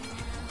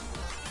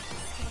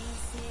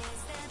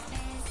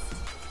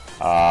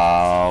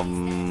 I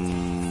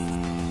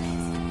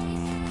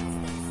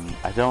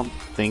don't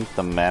think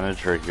the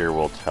manager here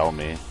will tell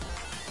me.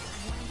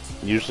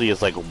 Usually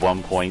it's like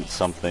 1 point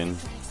something.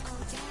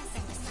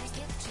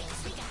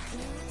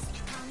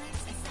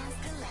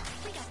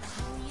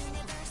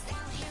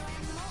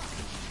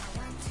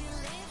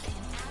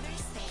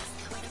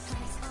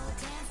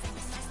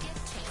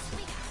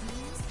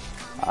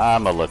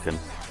 I'm a looking.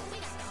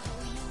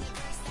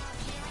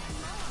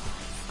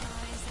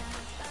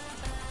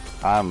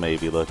 I may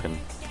be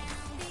looking.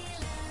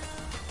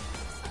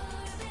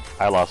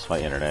 I lost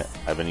my internet.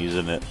 I've been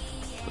using it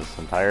this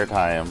entire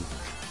time.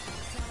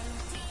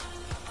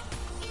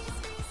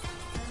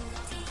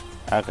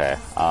 Okay,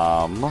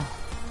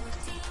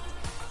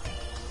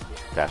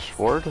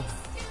 dashboard,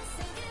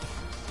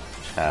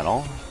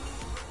 channel,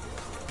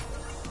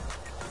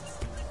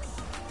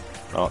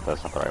 oh,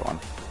 that's not the right one,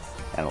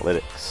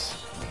 analytics,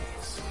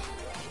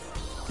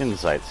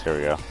 insights, here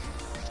we go.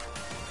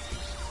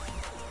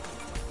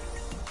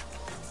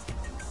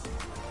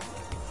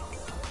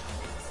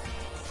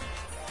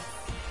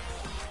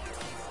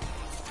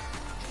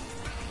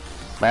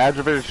 My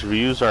average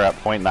views are at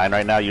 0.9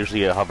 right now,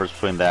 usually it hovers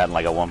between that and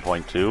like a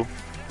 1.2.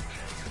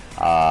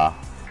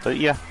 But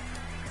yeah,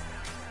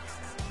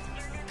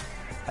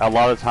 A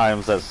lot of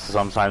times that's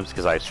sometimes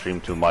because I stream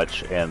too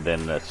much and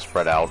then it's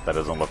spread out. That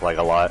doesn't look like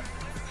a lot.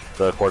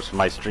 But of course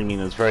my streaming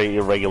is very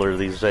irregular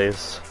these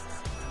days.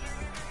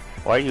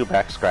 Why are you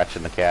back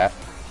scratching the cat?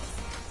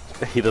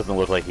 He doesn't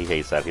look like he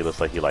hates that. He looks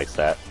like he likes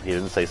that. He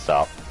didn't say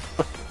stop.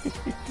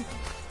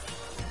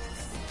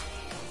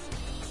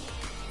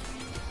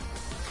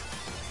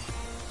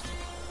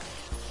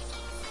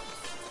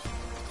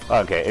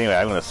 Okay, anyway,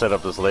 I'm gonna set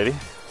up this lady.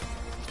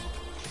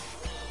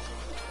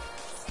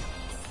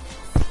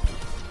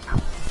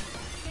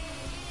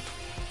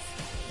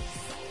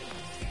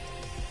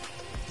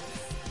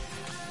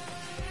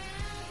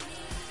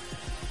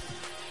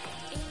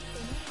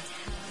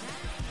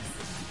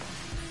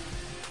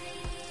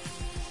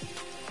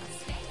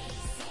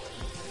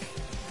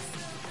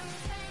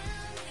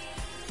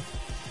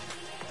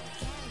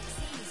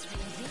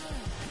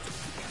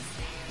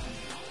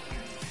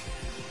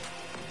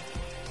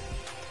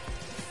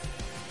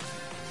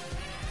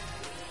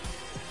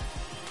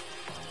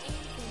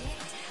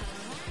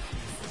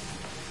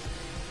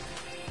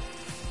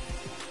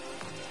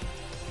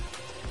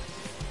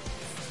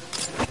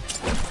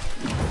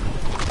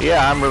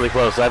 Yeah, I'm really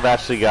close. I've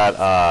actually got,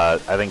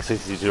 I think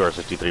 62 or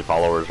 63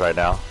 followers right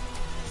now.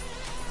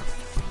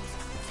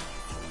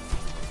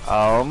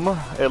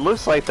 It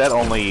looks like that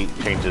only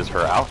changes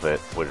her outfit,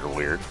 which is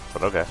weird,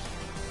 but okay.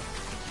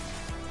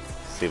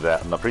 See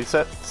that in the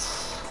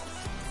presets.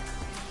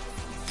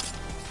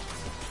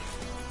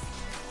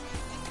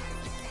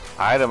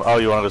 Item, oh,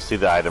 you wanted to see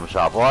the item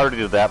shop. Well, I already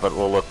did that, but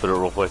we'll look through it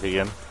real quick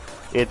again.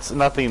 It's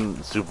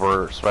nothing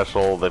super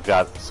special. They've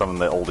got some of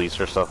the old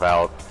Easter stuff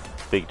out.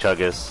 Big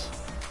Chuggus.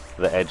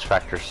 The Edge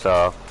Factor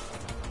stuff.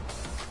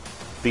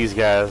 These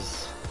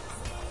guys.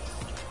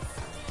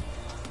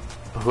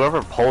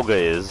 Whoever Polga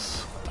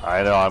is,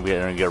 I know I'm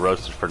gonna get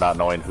roasted for not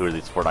knowing who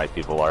these Fortnite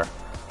people are.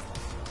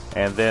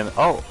 And then,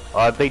 oh,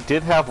 they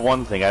did have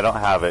one thing. I don't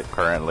have it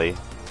currently.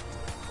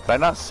 Did I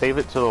not save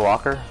it to the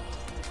locker?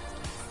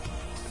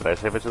 Did I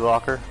save it to the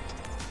locker?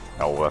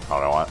 No, that's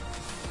not what I want.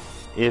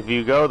 If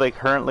you go, they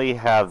currently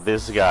have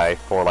this guy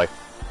for like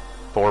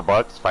 $4,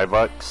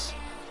 $5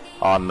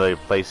 on the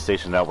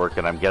PlayStation Network,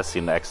 and I'm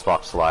guessing the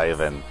Xbox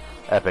Live and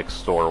Epic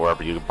Store,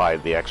 wherever you buy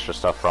the extra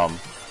stuff from.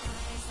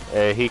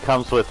 He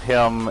comes with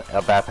him,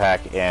 a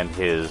backpack, and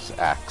his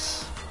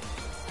axe.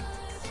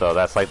 So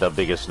that's like the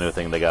biggest new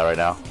thing they got right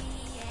now.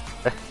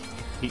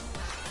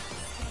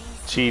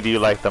 Chi, do you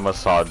like the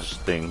massage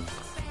thing?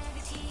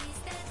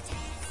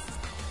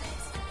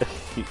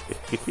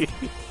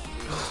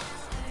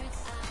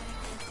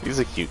 He's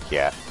a cute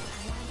cat.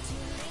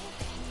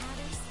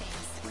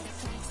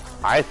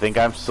 I think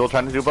I'm still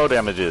trying to do bow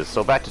damages,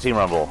 so back to Team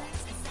Rumble.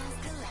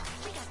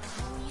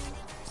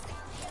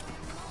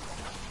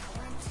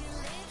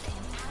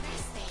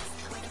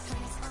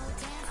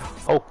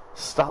 Oh,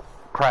 stop.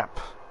 Crap.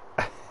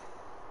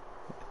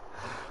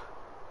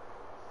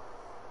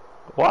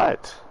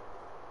 What?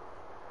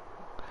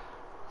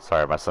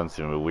 Sorry, my son's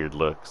giving me weird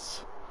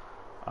looks.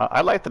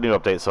 I like the new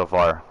update so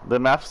far. The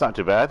map's not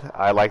too bad.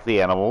 I like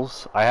the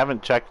animals. I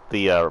haven't checked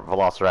the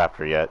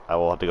Velociraptor yet. I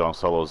will have to go on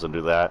solos and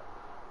do that.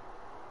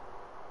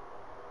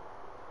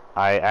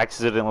 I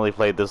accidentally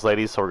played this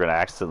lady, so we're going to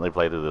accidentally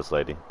play to this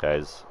lady,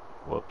 guys.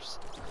 Whoops.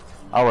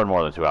 I'll run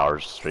more than 2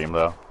 hours to stream,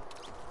 though.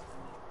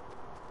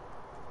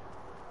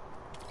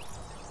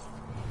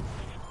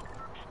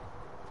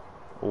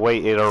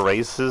 Wait, it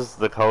erases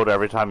the code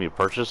every time you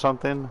purchase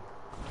something?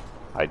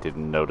 I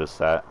didn't notice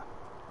that.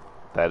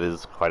 That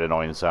is quite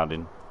annoying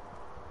sounding.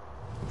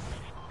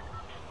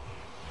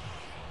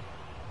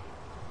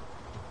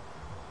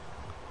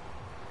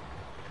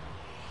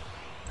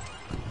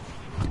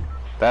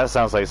 That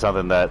sounds like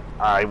something that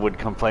I would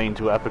complain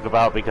to Epic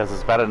about, because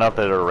it's bad enough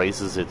that it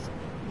erases it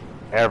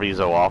every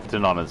so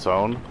often on its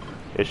own.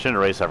 It shouldn't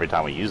erase every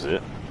time we use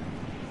it.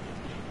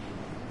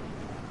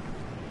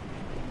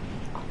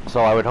 So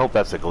I would hope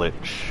that's a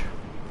glitch.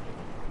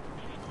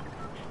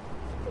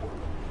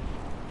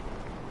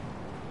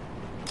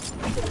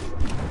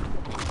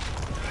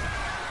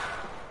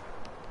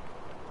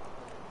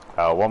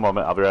 One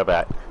moment, I'll be right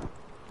back.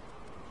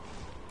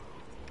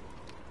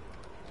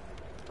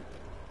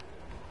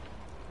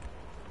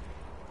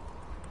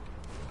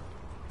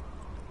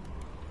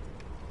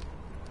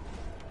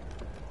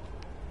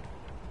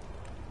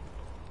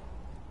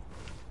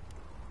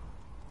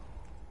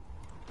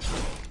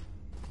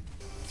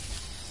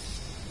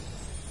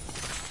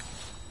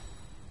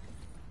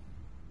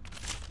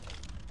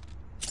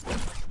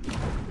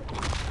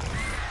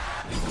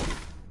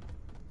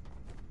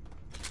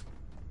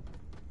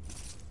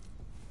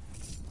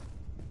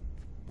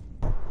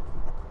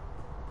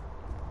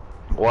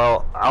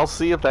 Well, I'll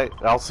see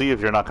if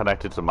you're not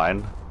connected to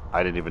mine.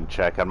 I didn't even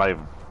check. I'm not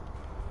even.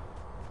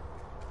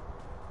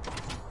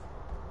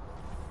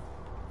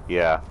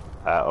 Yeah.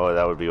 Oh,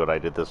 that would be what I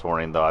did this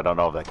morning, though. I don't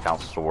know if that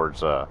counts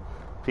towards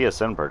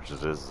PSN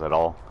purchases at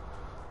all.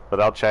 But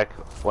I'll check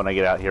when I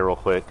get out here real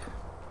quick.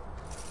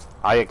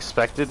 I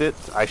expected it.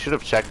 I should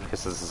have checked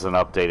because this is an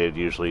updated,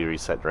 usually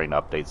reset during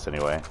updates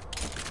anyway.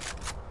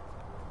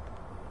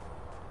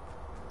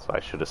 So So I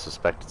should have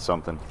suspected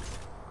something.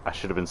 I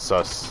should have been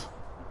sus.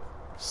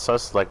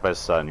 Sus like my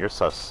son. You're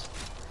sus.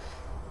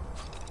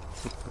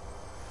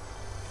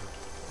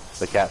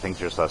 The cat thinks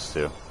you're sus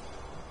too.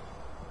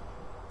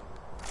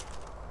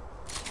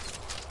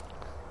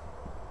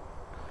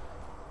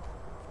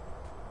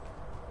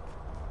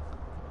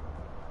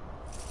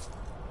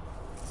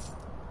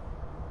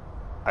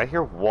 I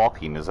hear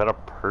walking. Is that a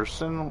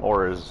person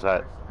or is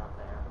that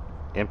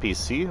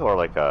NPC or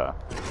like a...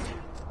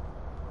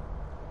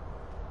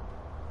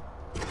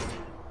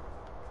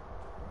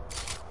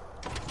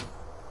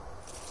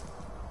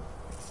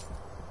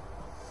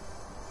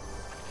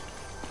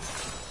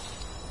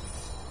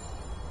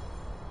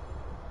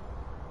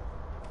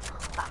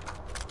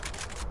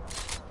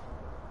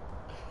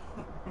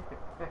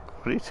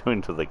 What are you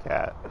doing to the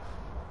cat?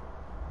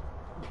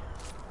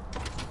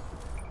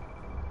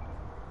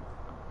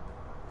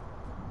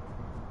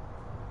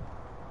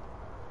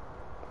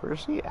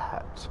 Where's he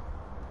at?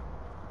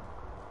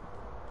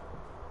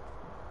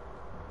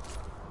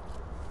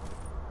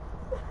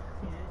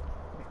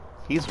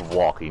 He's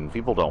walking.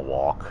 People don't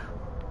walk.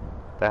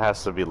 That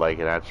has to be like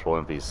an actual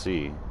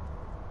NPC.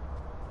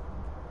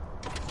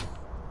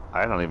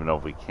 I don't even know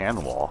if we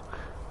can walk.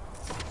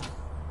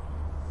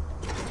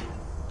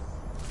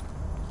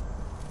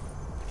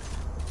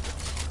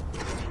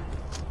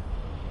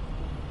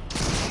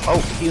 Oh,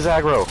 he's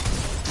aggro.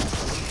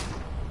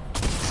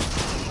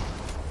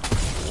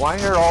 Why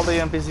are all the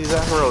NPCs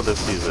aggro this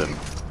season?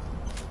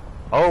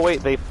 Oh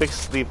wait, they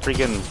fixed the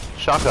freaking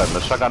shotgun. The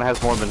shotgun has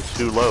more than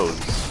 2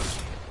 loads.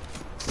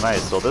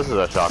 Nice, so this is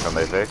a shotgun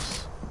they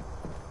fixed.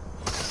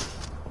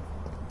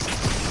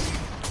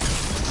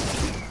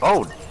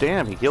 Oh,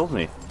 damn, he killed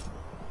me.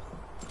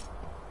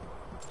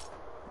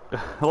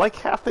 Like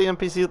half the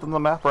NPCs on the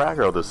map are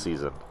aggro this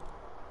season.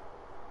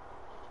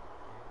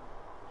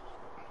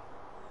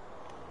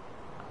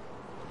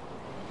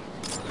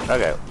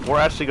 Okay, we're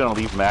actually going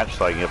to leave match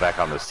so I can get back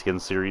on the skin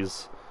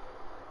series.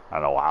 I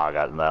don't know how I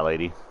got in that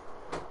lady.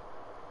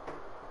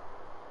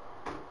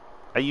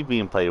 Are you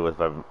being played with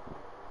by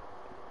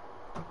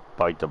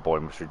the boy,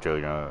 Mr. Joe?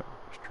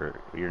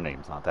 Your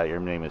name's not that. Your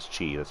name is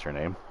Chi. That's your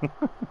name.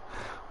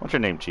 What's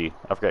your name, Chi?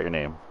 I forgot your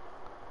name.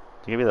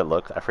 Do you give me that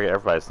look? I forget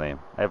everybody's name.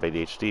 I have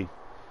ADHD.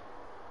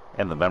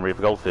 And the memory of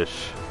a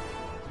goldfish.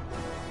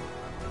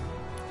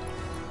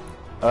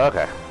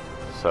 Okay.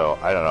 So,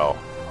 I don't know.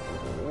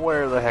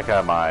 Where the heck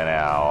am I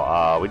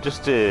now? We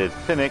just did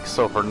Phoenix,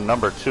 so for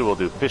number 2 we'll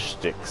do fish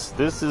sticks.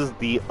 This is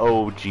the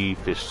OG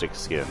fish stick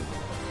skin.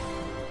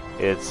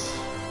 It's...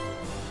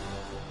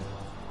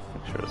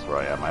 Make sure that's where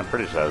I am. I'm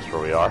pretty sure that's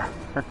where we are.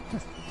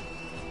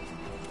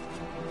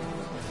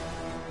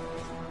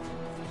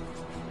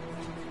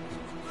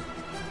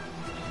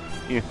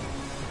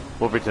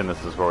 We'll pretend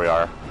this is where we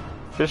are.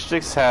 Fish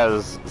sticks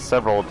has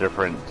several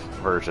different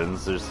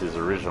versions. There's his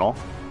original.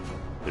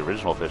 The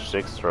original fish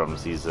sticks from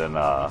season,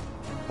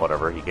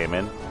 whatever he came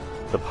in.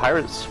 The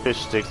Pirates fish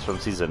sticks from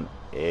season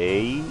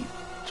 8?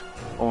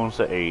 I want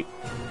to say 8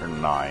 or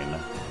 9.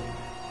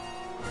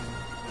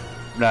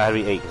 No, it had to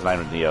be 8 because 9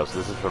 was Neo. So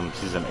this is from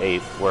season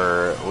 8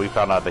 where we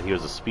found out that he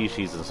was a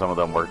species and some of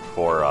them worked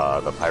for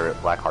the pirate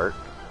Blackheart.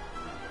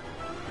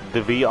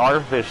 The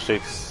VR fish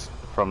sticks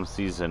from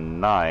season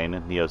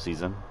 9, Neo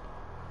season.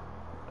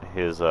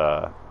 His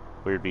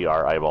weird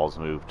VR eyeballs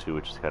moved too,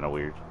 which is kind of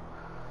weird.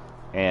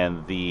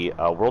 And the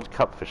World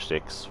Cup fish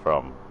sticks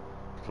from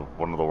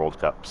one of the World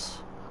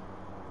Cups.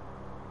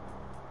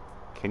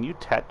 Can you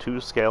tattoo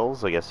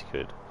scales? I guess you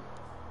could.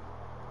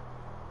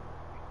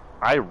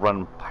 I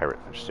run pirate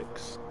fish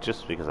sticks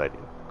just because I do.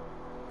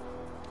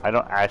 I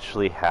don't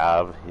actually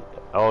have...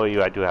 Oh,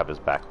 I do have his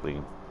back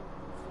bling.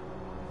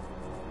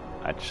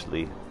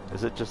 Actually,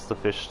 is it just the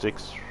fish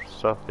sticks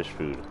stuff? Fish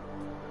food.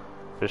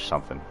 Fish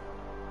something.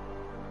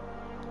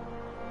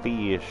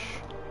 Fish.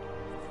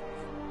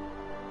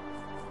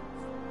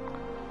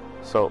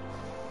 So,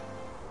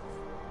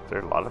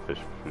 there's a lot of fish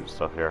food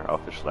stuff here. Oh,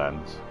 fish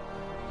lands.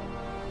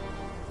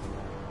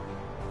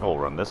 We'll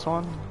run this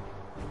one.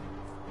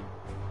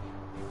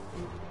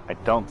 I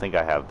don't think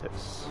I have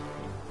this.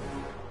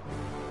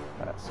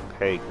 That's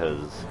okay,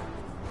 because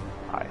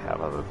I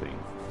have other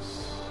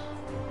things.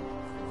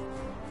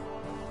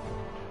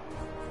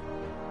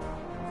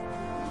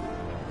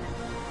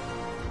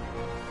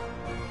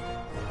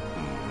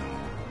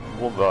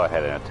 We'll go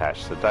ahead and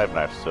attach the dive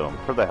knife to him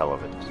for the hell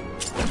of it.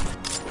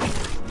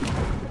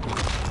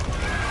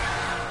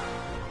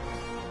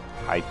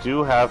 I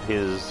do have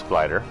his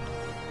glider.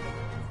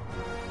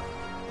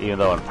 Even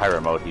though in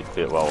pirate mode he'd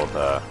fit well with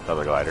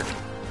another glider.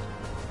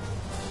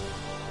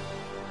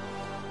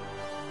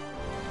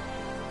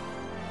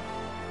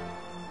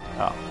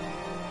 Oh.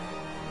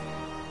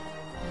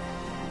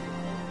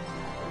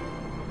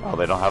 Oh,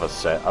 they don't have a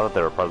set. I thought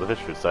they were part of the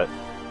fish food set.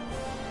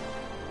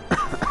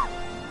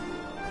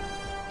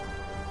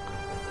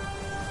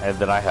 And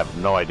then I have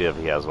no idea if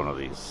he has one of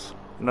these.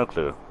 No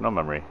clue. No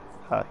memory.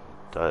 Ah, he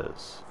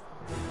does.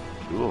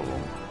 Two of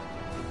them.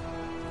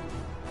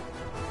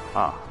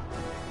 Huh.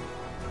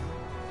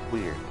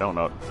 Weird. Don't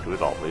know. Do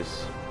it all,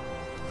 please.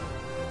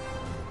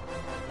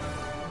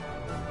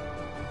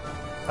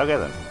 Okay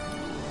then.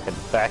 Head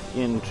back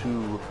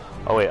into...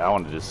 Oh wait, I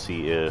wanted to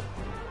see if...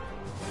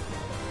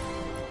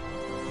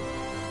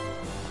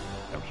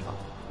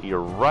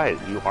 You're right,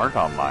 you aren't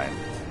online.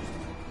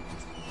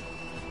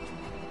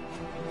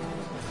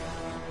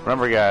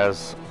 Remember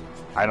guys,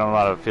 I don't know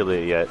how to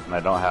affiliate yet, and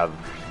I don't have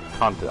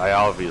content. I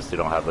obviously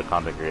don't have the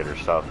content creator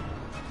stuff.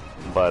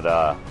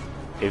 But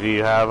if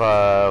you have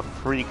a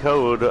free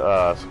code,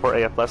 support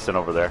AF Lesson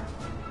over there.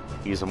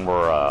 He's a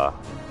more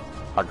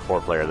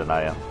hardcore player than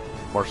I am.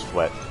 More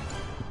sweat.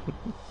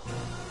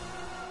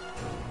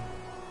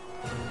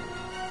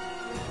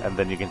 And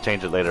then you can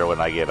change it later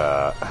when I get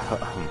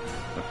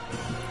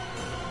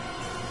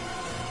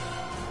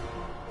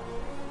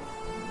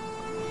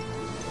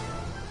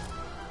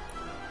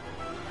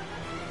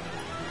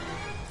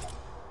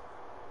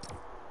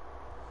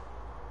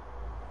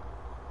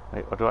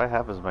Wait, what do I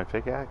have as my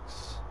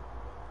pickaxe?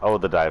 Oh,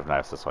 the dive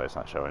knife, that's why it's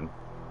not showing.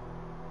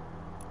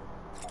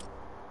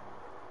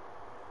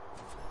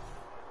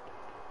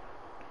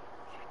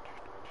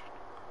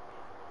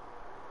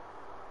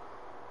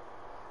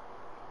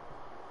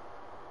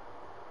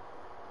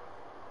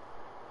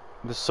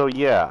 So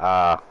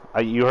yeah,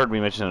 you heard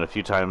me mention it a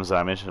few times, and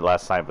I mentioned it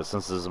last night, but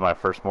since this is my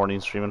first morning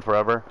streaming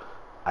forever,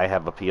 I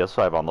have a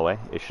PS5 on the way.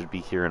 It should be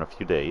here in a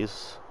few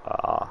days.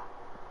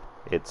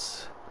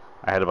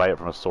 I had to buy it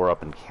from a store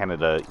up in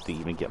Canada to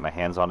even get my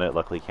hands on it.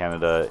 Luckily,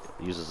 Canada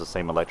uses the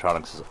same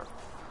electronics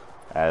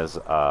as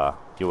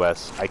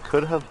US. I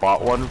could have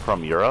bought one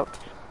from Europe,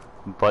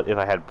 but if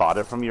I had bought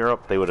it from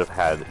Europe, they would have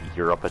had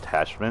Europe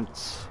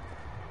attachments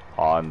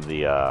on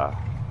the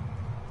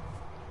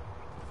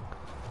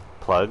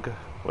plug,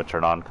 which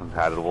are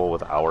non-compatible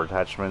with our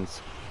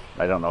attachments.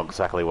 I don't know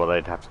exactly what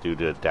I'd have to do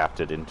to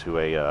adapt it into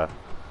a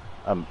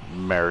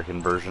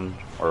American version,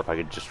 or if I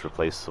could just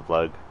replace the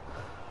plug.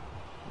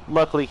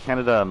 Luckily,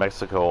 Canada and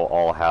Mexico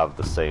all have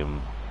the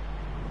same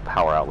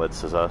power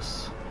outlets as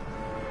us.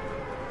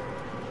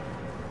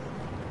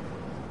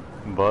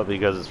 But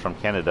because it's from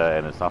Canada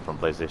and it's not from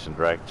PlayStation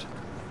Direct,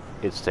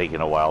 it's taken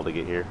a while to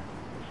get here.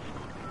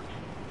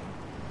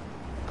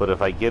 But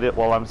if I get it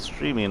while I'm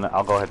streaming,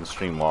 I'll go ahead and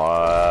stream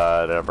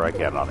whatever I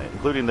can on it,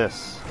 including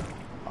this.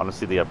 I want to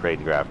see the upgrade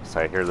graphics.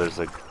 I hear there's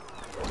a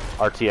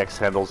RTX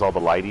handles all the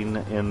lighting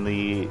in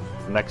the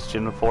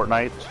next-gen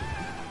Fortnite,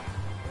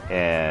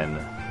 and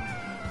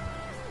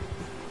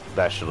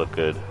that should look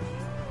good.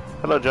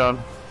 Hello,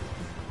 John.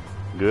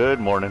 Good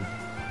morning.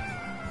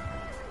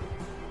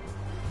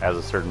 As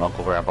a certain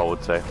Uncle Grandpa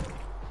would say.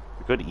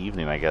 Good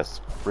evening, I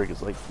guess. Frick,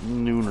 it's like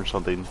noon or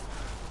something.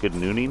 Good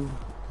nooning?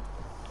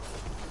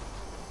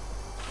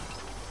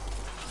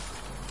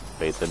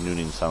 Wait, the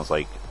nooning sounds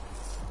like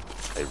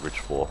a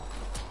ritual.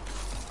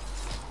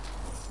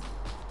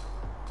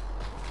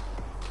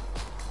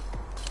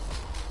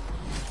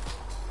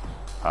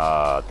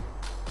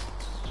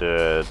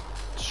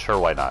 Sure,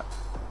 why not?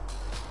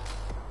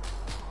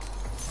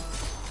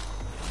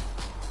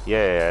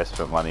 Yeah, I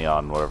spent money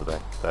on whatever the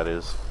heck that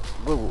is.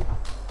 Whoa.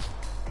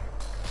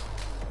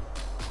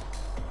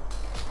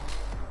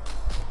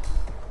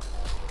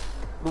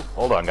 Ooh,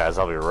 hold on, guys.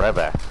 I'll be right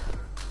back.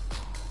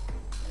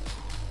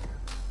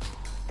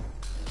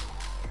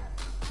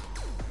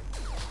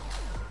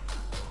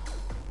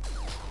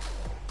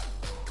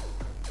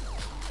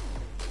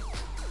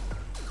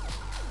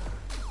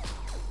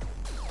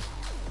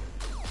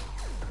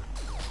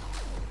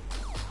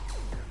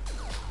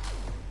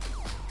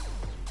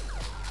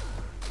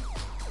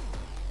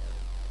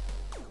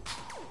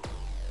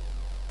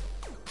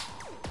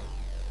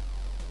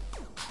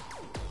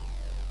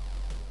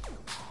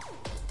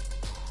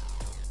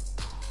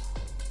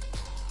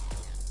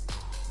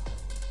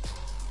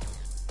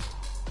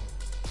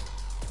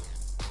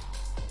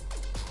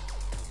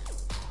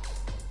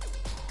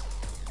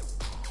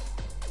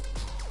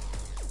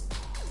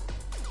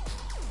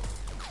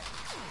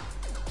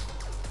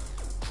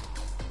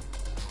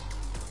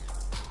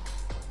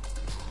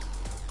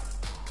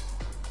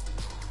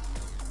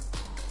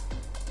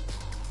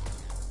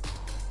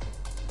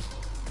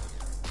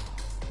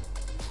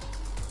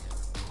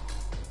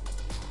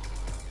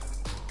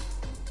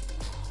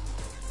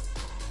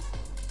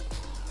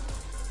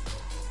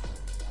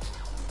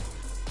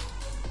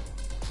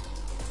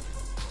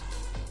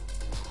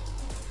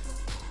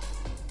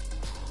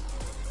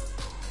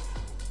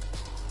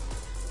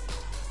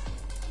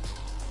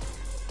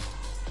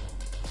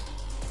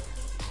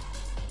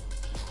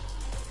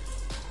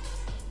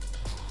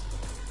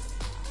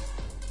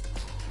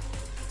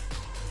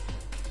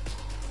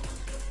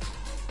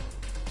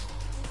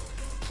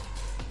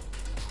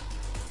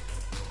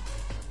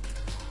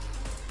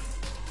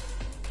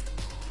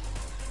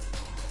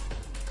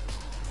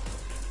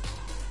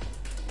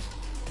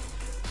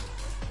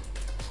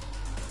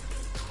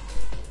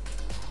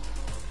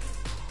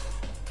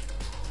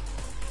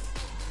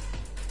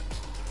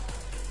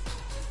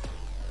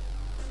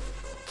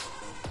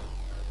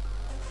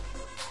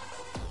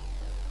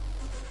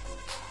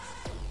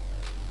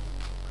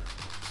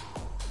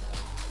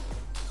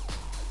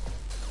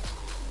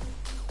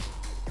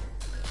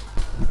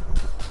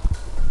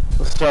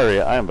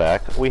 Sorry, I'm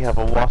back. we have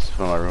a wasp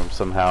in my room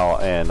somehow,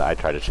 and I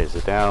try to chase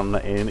it down,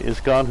 and it's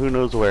gone who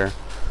knows where.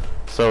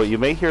 So you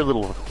may hear a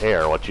little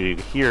air. What you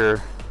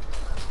hear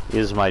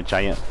is my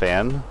giant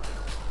fan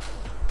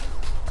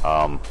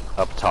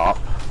up top.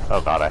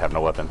 Oh god, I have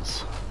no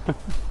weapons.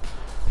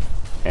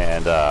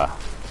 And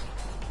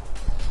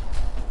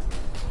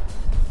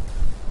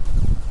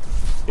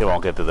it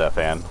won't get to that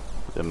fan.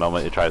 The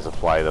moment it tries to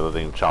fly, the other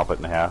thing chomp it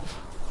in half.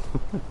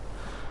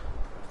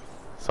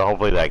 So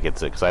hopefully that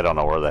gets it, because I don't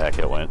know where the heck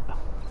it went.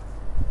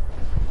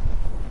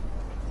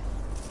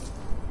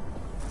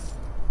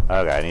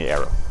 Okay, I need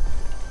arrow.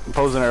 I'm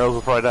posing arrows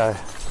before I die.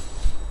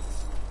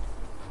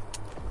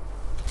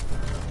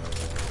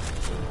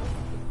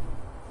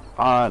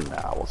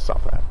 Now we'll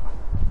stop that.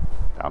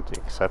 Bounty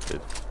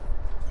accepted.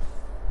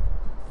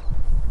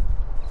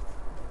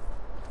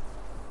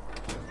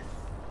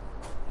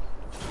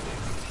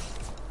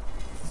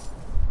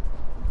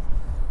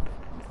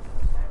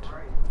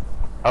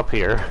 Up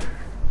here.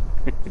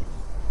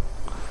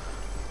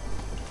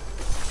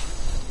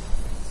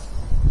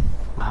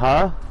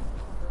 Huh?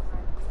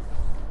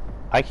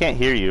 I can't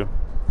hear you.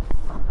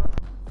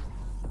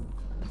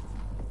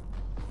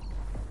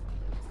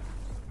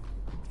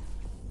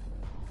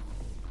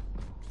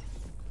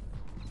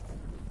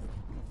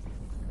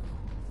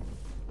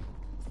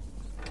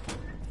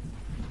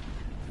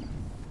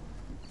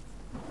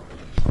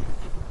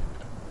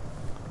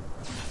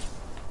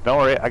 Don't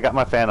worry, I got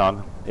my fan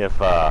on.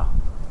 If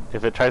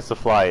it tries to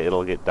fly,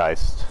 it'll get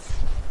diced.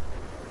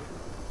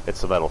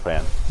 It's a metal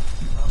fan.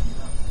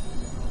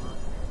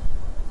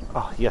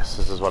 Oh, yes,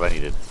 this is what I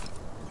needed.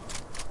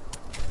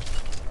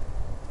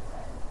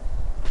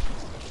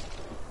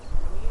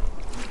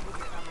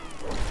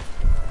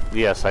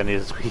 Yes, I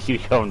needed Squeaky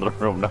to come in the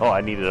room. No,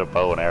 I needed a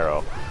bow and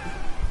arrow.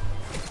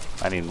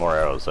 I need more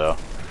arrows, though.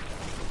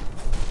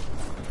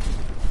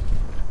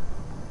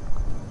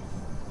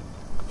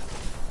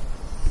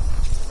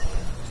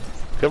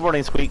 Good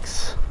morning,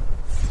 Squeaks.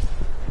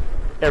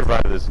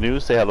 Everybody that's new,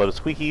 say hello to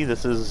Squeaky.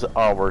 This is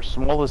our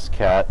smallest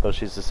cat, though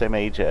she's the same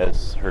age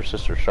as her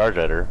sister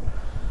Starjetter,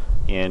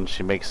 and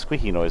she makes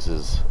squeaky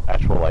noises.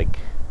 Actual, like,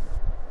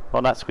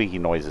 well, not squeaky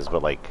noises,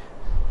 but like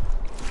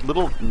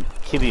little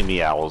kitty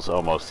meows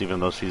almost, even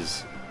though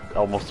she's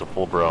almost a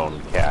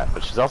full-grown cat.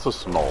 But she's also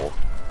small.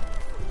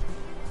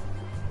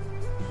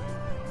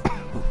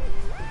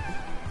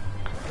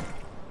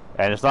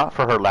 And it's not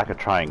for her lack of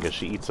trying, because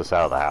she eats us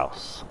out of the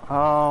house.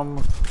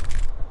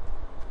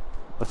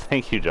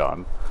 Thank you,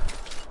 John.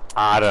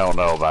 I don't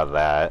know about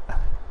that.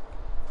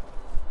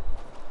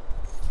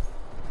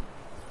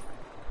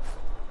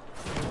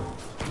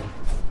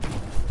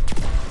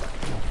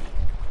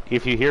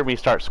 If you hear me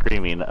start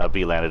screaming, a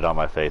bee landed on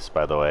my face,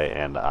 by the way,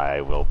 and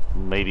I will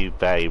maybe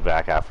bay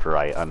back after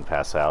I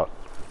unpass out.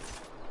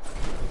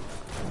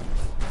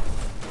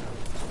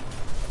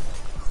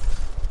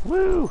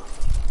 Woo!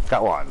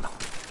 Got one.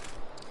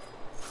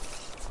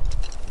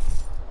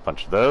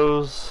 Bunch of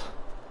those.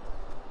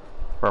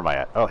 Where am I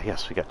at? Oh,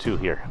 yes, we got two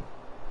here.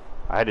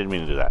 I didn't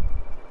mean to do that.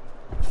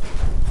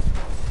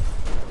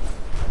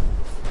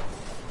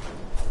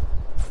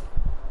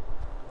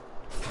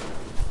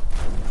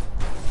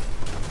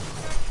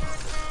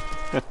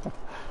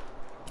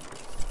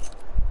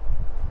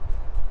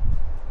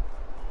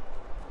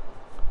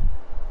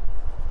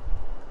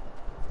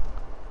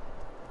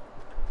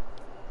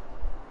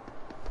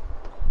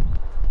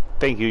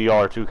 Thank you,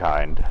 y'all are too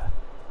kind.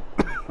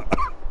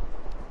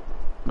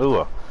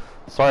 Ooh,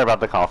 sorry about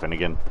the coughing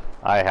again.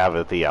 I have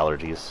the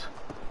allergies.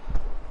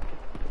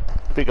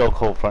 Big old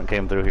cold front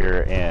came through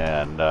here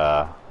and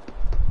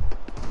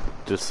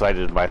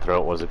decided my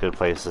throat was a good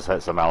place to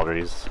set some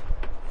allergies.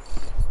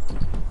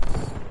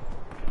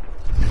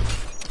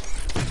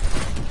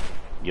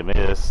 You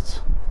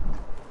missed.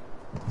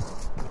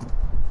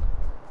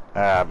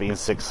 Ah, being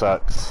sick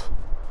sucks.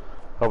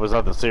 Hope it's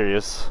nothing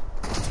serious.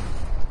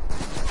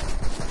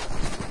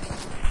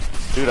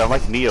 Dude, I'm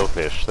like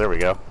Neofish. There we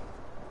go.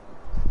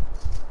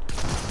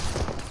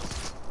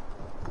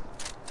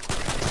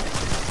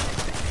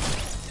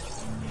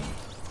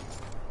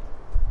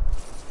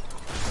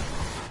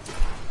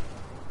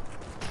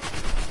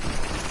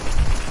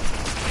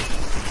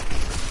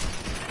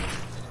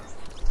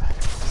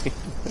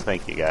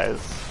 Thank you, guys.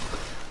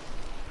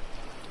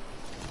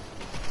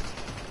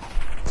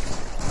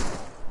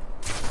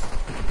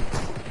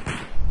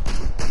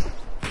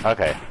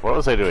 Okay, what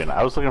was I doing?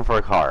 I was looking for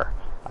a car.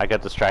 I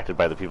got distracted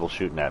by the people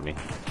shooting at me.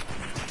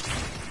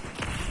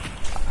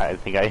 I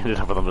think I ended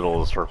up in the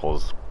middle of the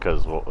circles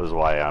because what was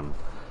why I'm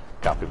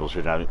got people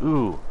shooting at me.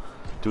 Ooh,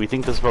 do we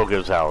think this boat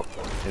gives out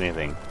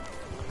anything?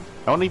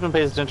 No one even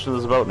pays attention to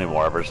this boat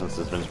anymore ever since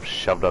it's been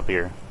shoved up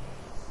here.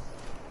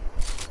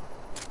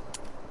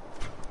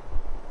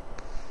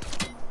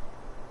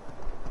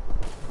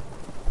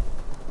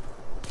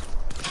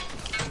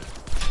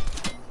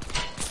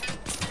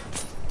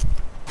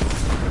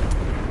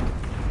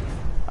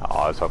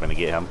 I was hoping to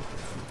get him.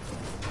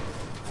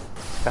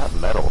 Got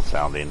metal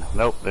sounding.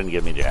 Nope, didn't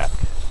give me jack.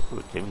 Ooh,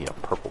 it gave me a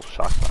purple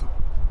shotgun.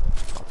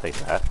 I'll take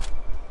that.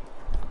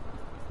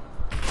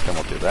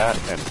 Then we'll do that,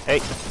 and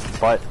hey,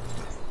 butt.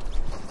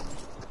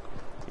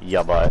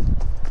 Yeah, butt.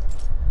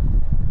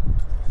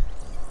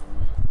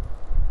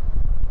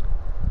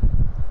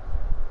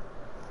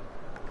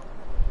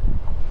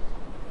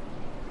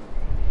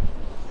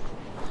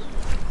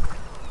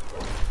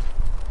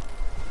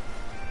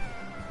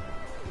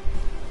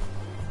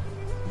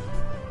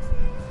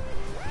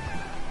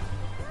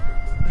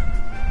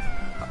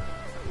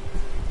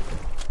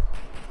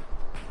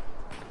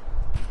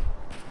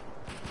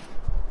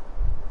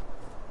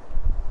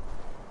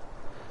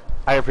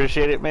 I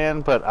appreciate it,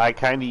 man, but I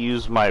kind of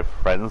use my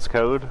friend's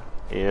code.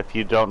 If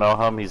you don't know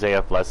him, he's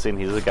AF Blessing.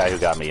 He's the guy who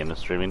got me into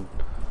streaming.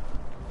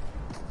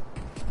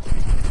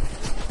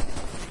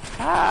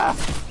 Ah!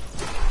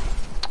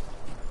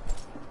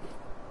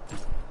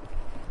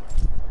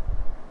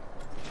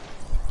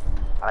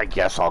 I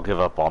guess I'll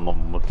give up on the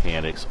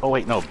mechanics. Oh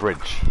wait, no,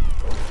 bridge.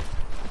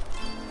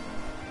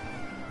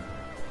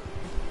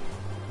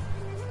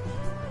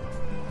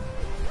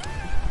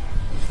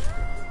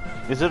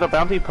 Is it a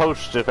bounty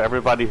post if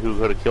everybody who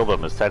could have killed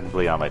them is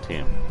technically on my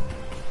team?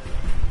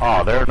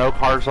 Oh, there are no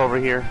cars over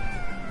here?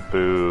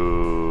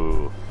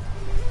 Boo.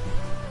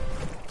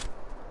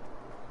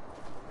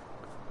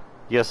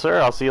 Yes,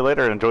 sir. I'll see you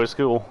later. Enjoy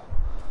school.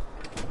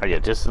 Are you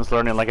distance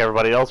learning like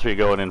everybody else, or are you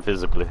going in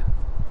physically?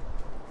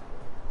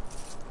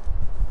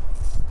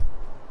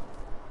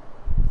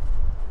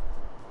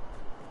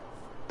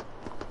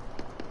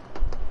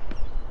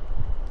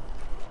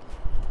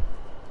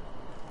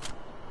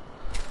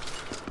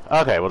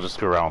 Okay, we'll just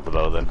screw around with the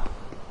bow then.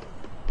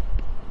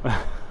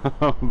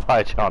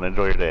 Bye, John.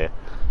 Enjoy your day.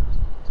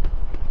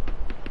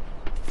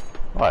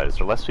 What, is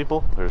there less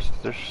people? There's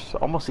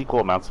almost equal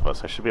amounts of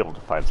us. I should be able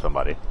to find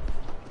somebody.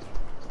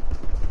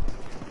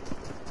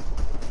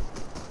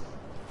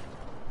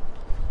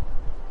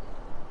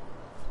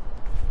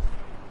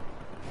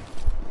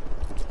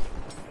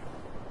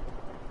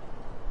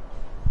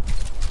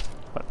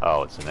 What?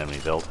 Oh, it's an enemy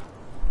build.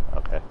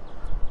 Okay.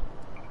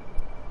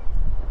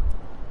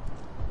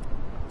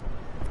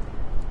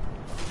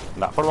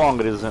 Not for long,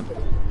 it isn't.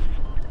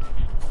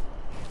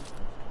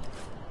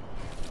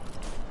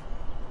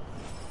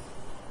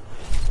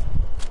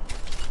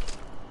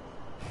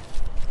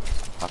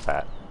 Not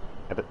that.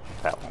 Edit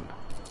that one.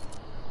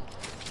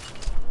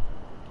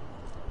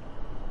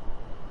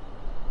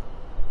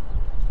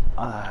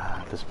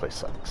 This place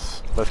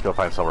sucks. Let's go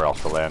find somewhere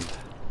else to land.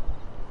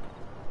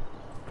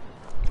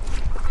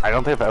 I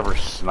don't think I've ever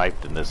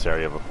sniped in this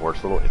area before.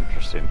 It's a little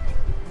interesting.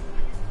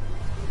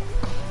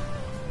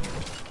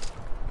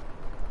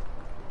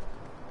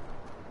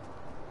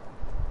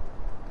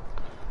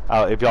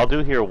 If y'all do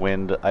hear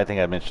wind, I think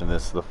I mentioned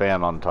this, the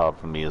fan on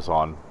top of me is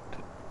on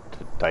to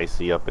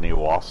dicey up any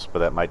wasps, but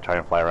that might try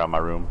and fly around my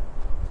room.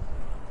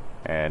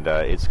 And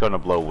it's going to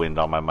blow wind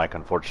on my mic,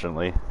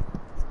 unfortunately.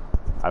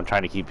 I'm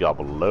trying to keep y'all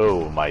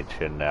below my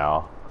chin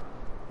now,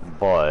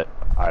 but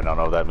I don't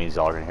know if that means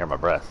y'all are going to hear my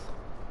breath,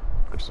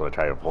 which is what I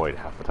try to avoid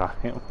half the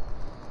time.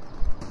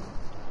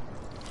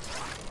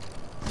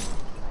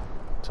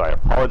 So I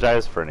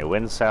apologize for any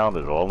wind sound.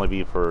 It'll only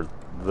be for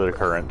the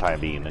current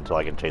time being until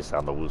I can chase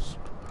down the wisp.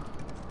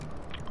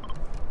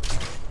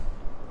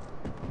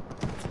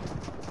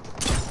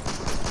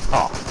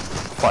 Oh,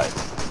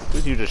 what?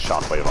 Did you just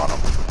shockwave on him?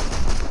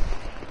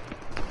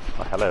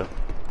 Oh, hello.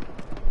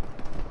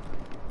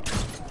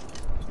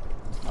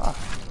 Ah.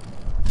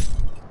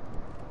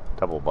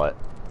 Double butt.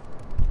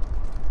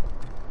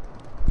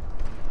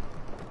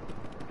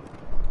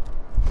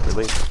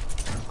 Really?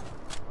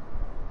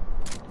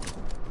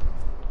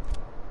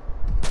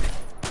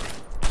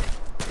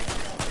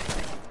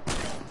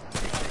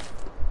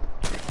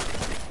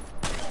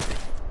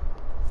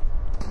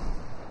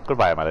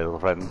 Goodbye, my little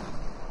friend.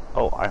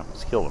 Oh, I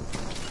almost killed him.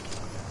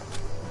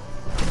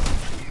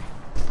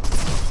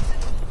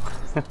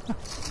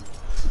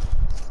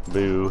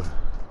 Boo.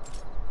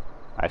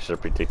 I should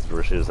have predicted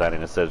where she was at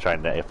instead of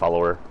trying to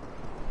follow her.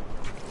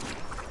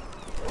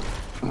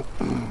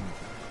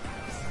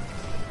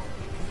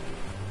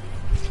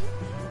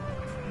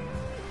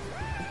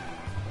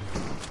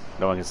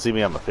 No one can see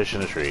me, I'm a fish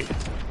in a tree.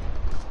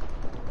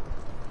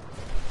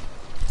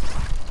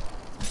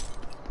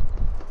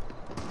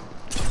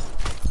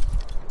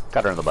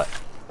 Got her in the butt.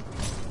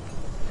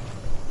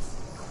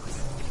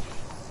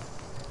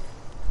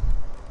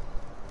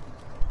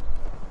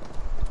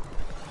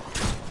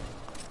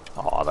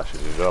 Oh, I thought she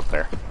was gonna go up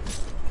there.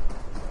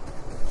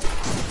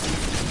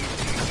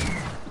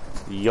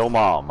 Yo,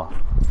 mom.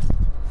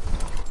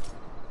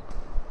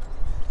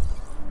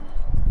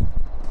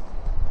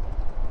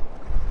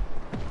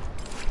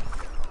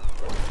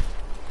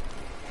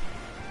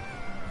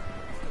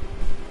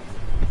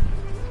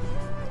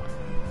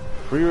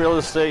 Free real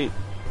estate.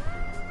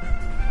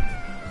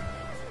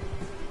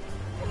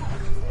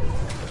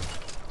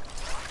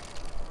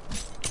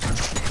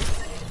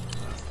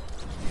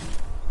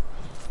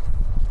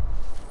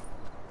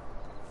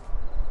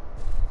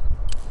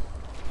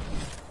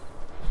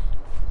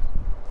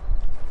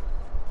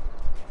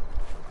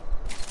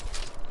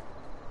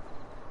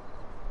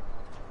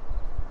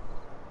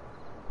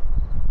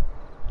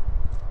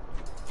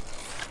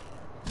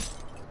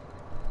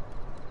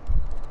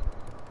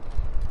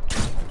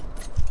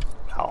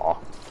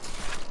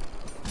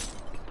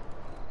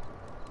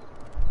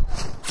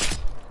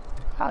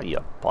 How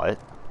you butt?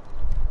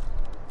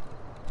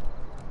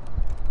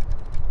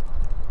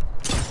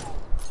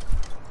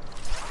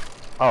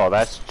 Oh,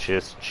 that's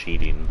just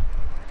cheating.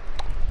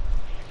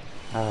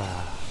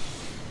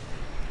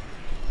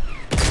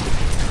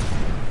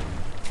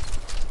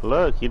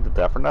 Look, you did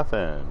that for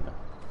nothing.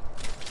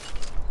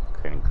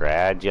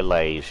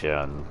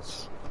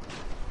 Congratulations.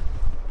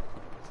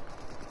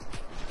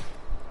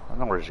 I don't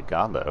know where she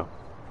gone though.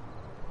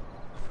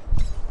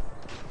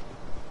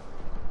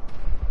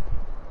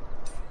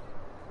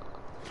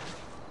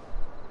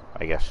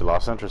 I guess she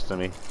lost interest in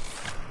me.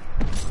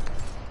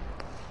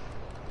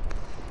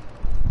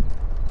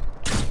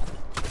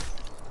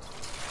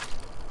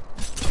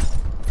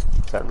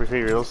 Is that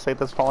real estate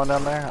that's falling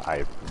down there?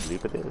 I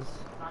believe it is.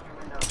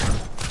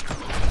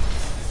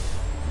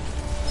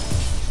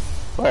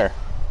 Where?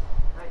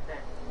 Right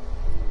there.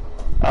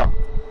 Oh,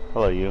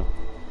 hello you.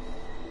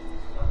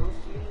 Who's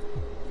cheating?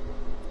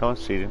 No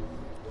one's cheating.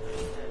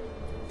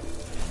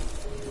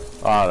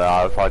 Oh no,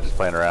 I was probably just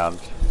playing around.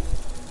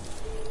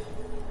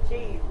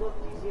 Cheese, look,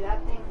 do you see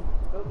that thing?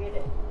 Go get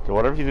it. So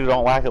whatever you do,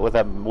 don't whack it with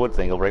that wood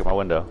thing, it'll break my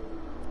window.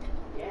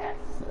 Yes.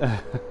 You can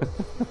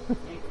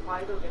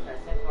probably go get that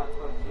set box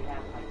so you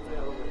have like put it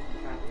over the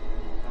traffic.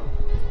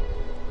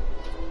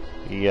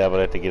 Yeah, but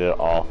I have to get it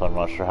off. I'm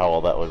not sure how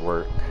well that would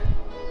work.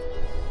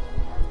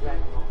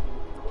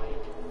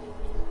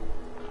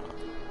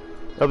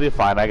 It'll be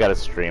fine. I got a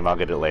stream. I'll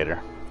get it later.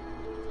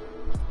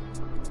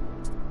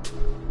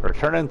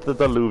 Returning to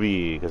the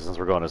lobby, because since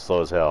we're going as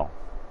slow as hell.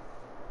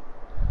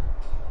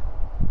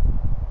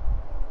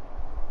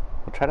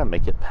 We'll try to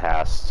make it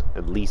past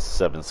at least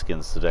 7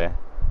 skins today.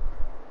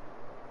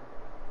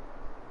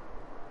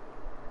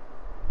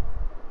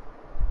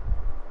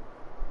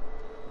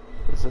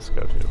 Where does this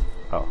go to?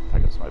 Oh, I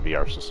guess my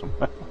VR system.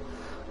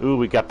 Ooh,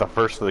 we got the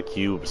first of the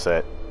cube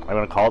set. I'm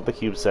gonna call it the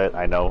cube set.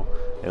 I know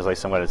it's like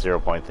some kind of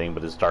 0-point thing,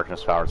 but it's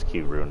darkness powers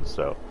cube runes,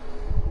 so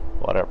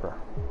whatever.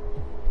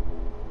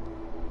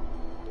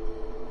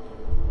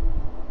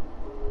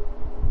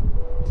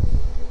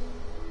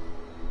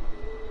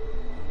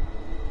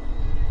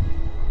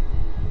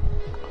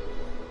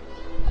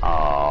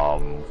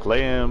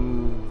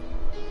 Glam.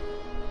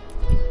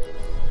 Get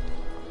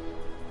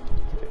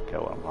it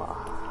going.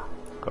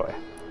 Go away.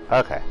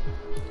 Okay.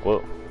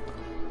 Well,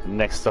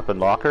 next up in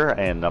locker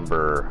and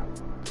number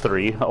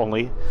 3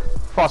 only,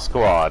 Frost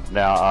Squad.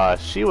 Now,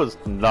 she was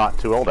not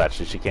too old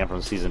actually. She came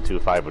from season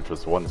 2-5, which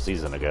was 1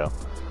 season ago.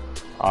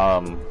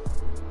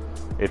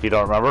 If you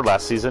don't remember,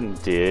 last season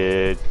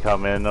did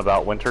come in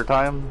about winter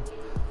time.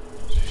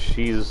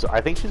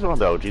 I think she's one of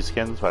the OG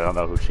skins, but I don't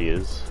know who she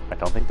is. I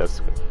don't think that's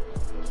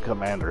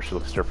Commander. She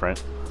looks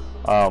different.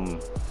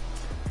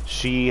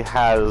 She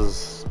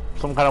has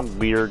some kind of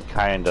weird,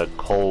 kind of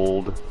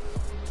cold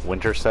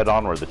winter set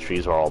on where the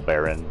trees are all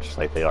barren, just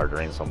like they are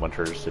during some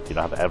winters if you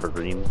don't have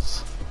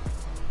evergreens,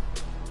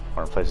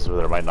 or in places where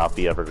there might not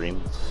be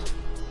evergreens.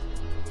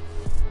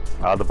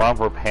 The bottom of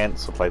her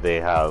pants look like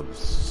they have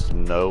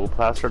snow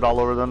plastered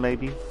all over them,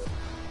 maybe,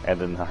 and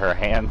then her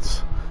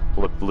hands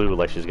look blue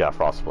like she's got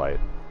frostbite.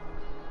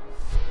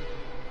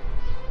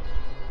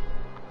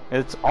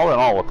 It's all in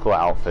all a cool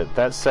outfit.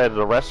 That said,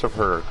 the rest of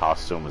her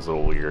costume is a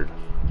little weird.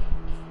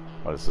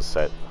 What is this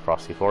set?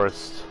 Frosty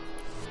Forest?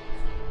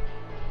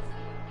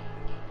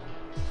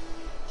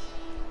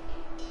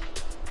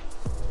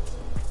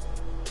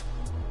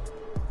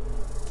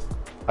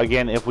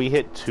 Again, if we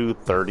hit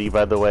 230,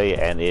 by the way,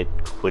 and it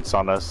quits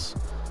on us,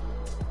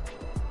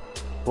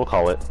 we'll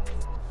call it.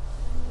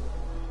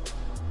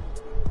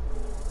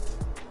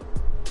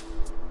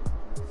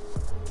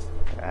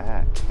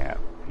 That can't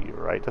be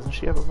right. Doesn't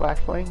she have a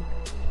back bling?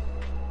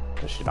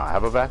 Does she not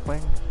have a back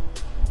bling?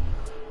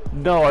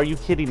 No, are you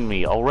kidding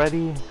me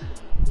already?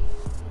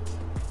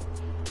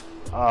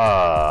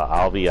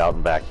 I'll be out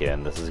and back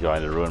in. This is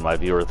going to ruin my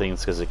viewer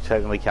things because it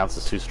technically counts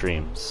as 2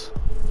 streams.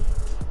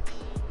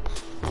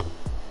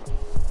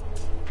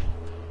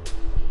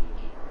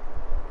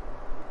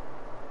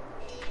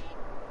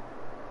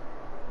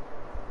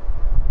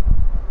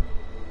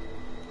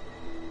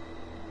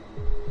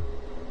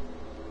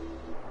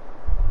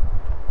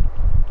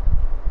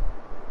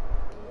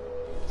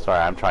 Sorry,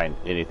 I'm trying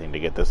anything to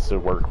get this to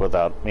work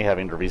without me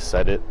having to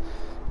reset it.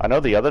 I know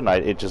the other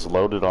night it just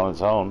loaded on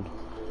its own.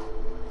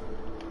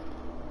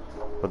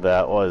 But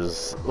that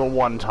was the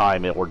one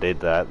time it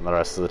did that, and the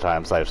rest of the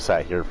times I've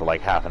sat here for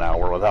like half an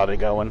hour without it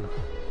going.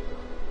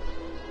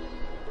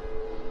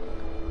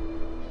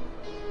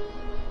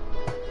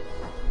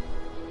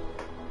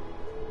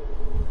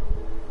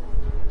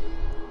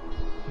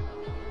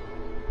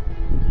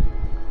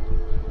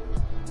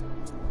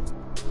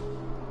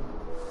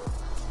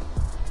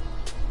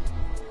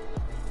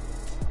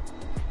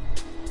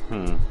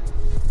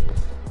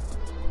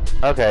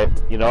 Okay,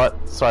 you know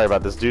what? Sorry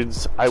about this,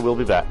 dudes. I will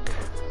be back.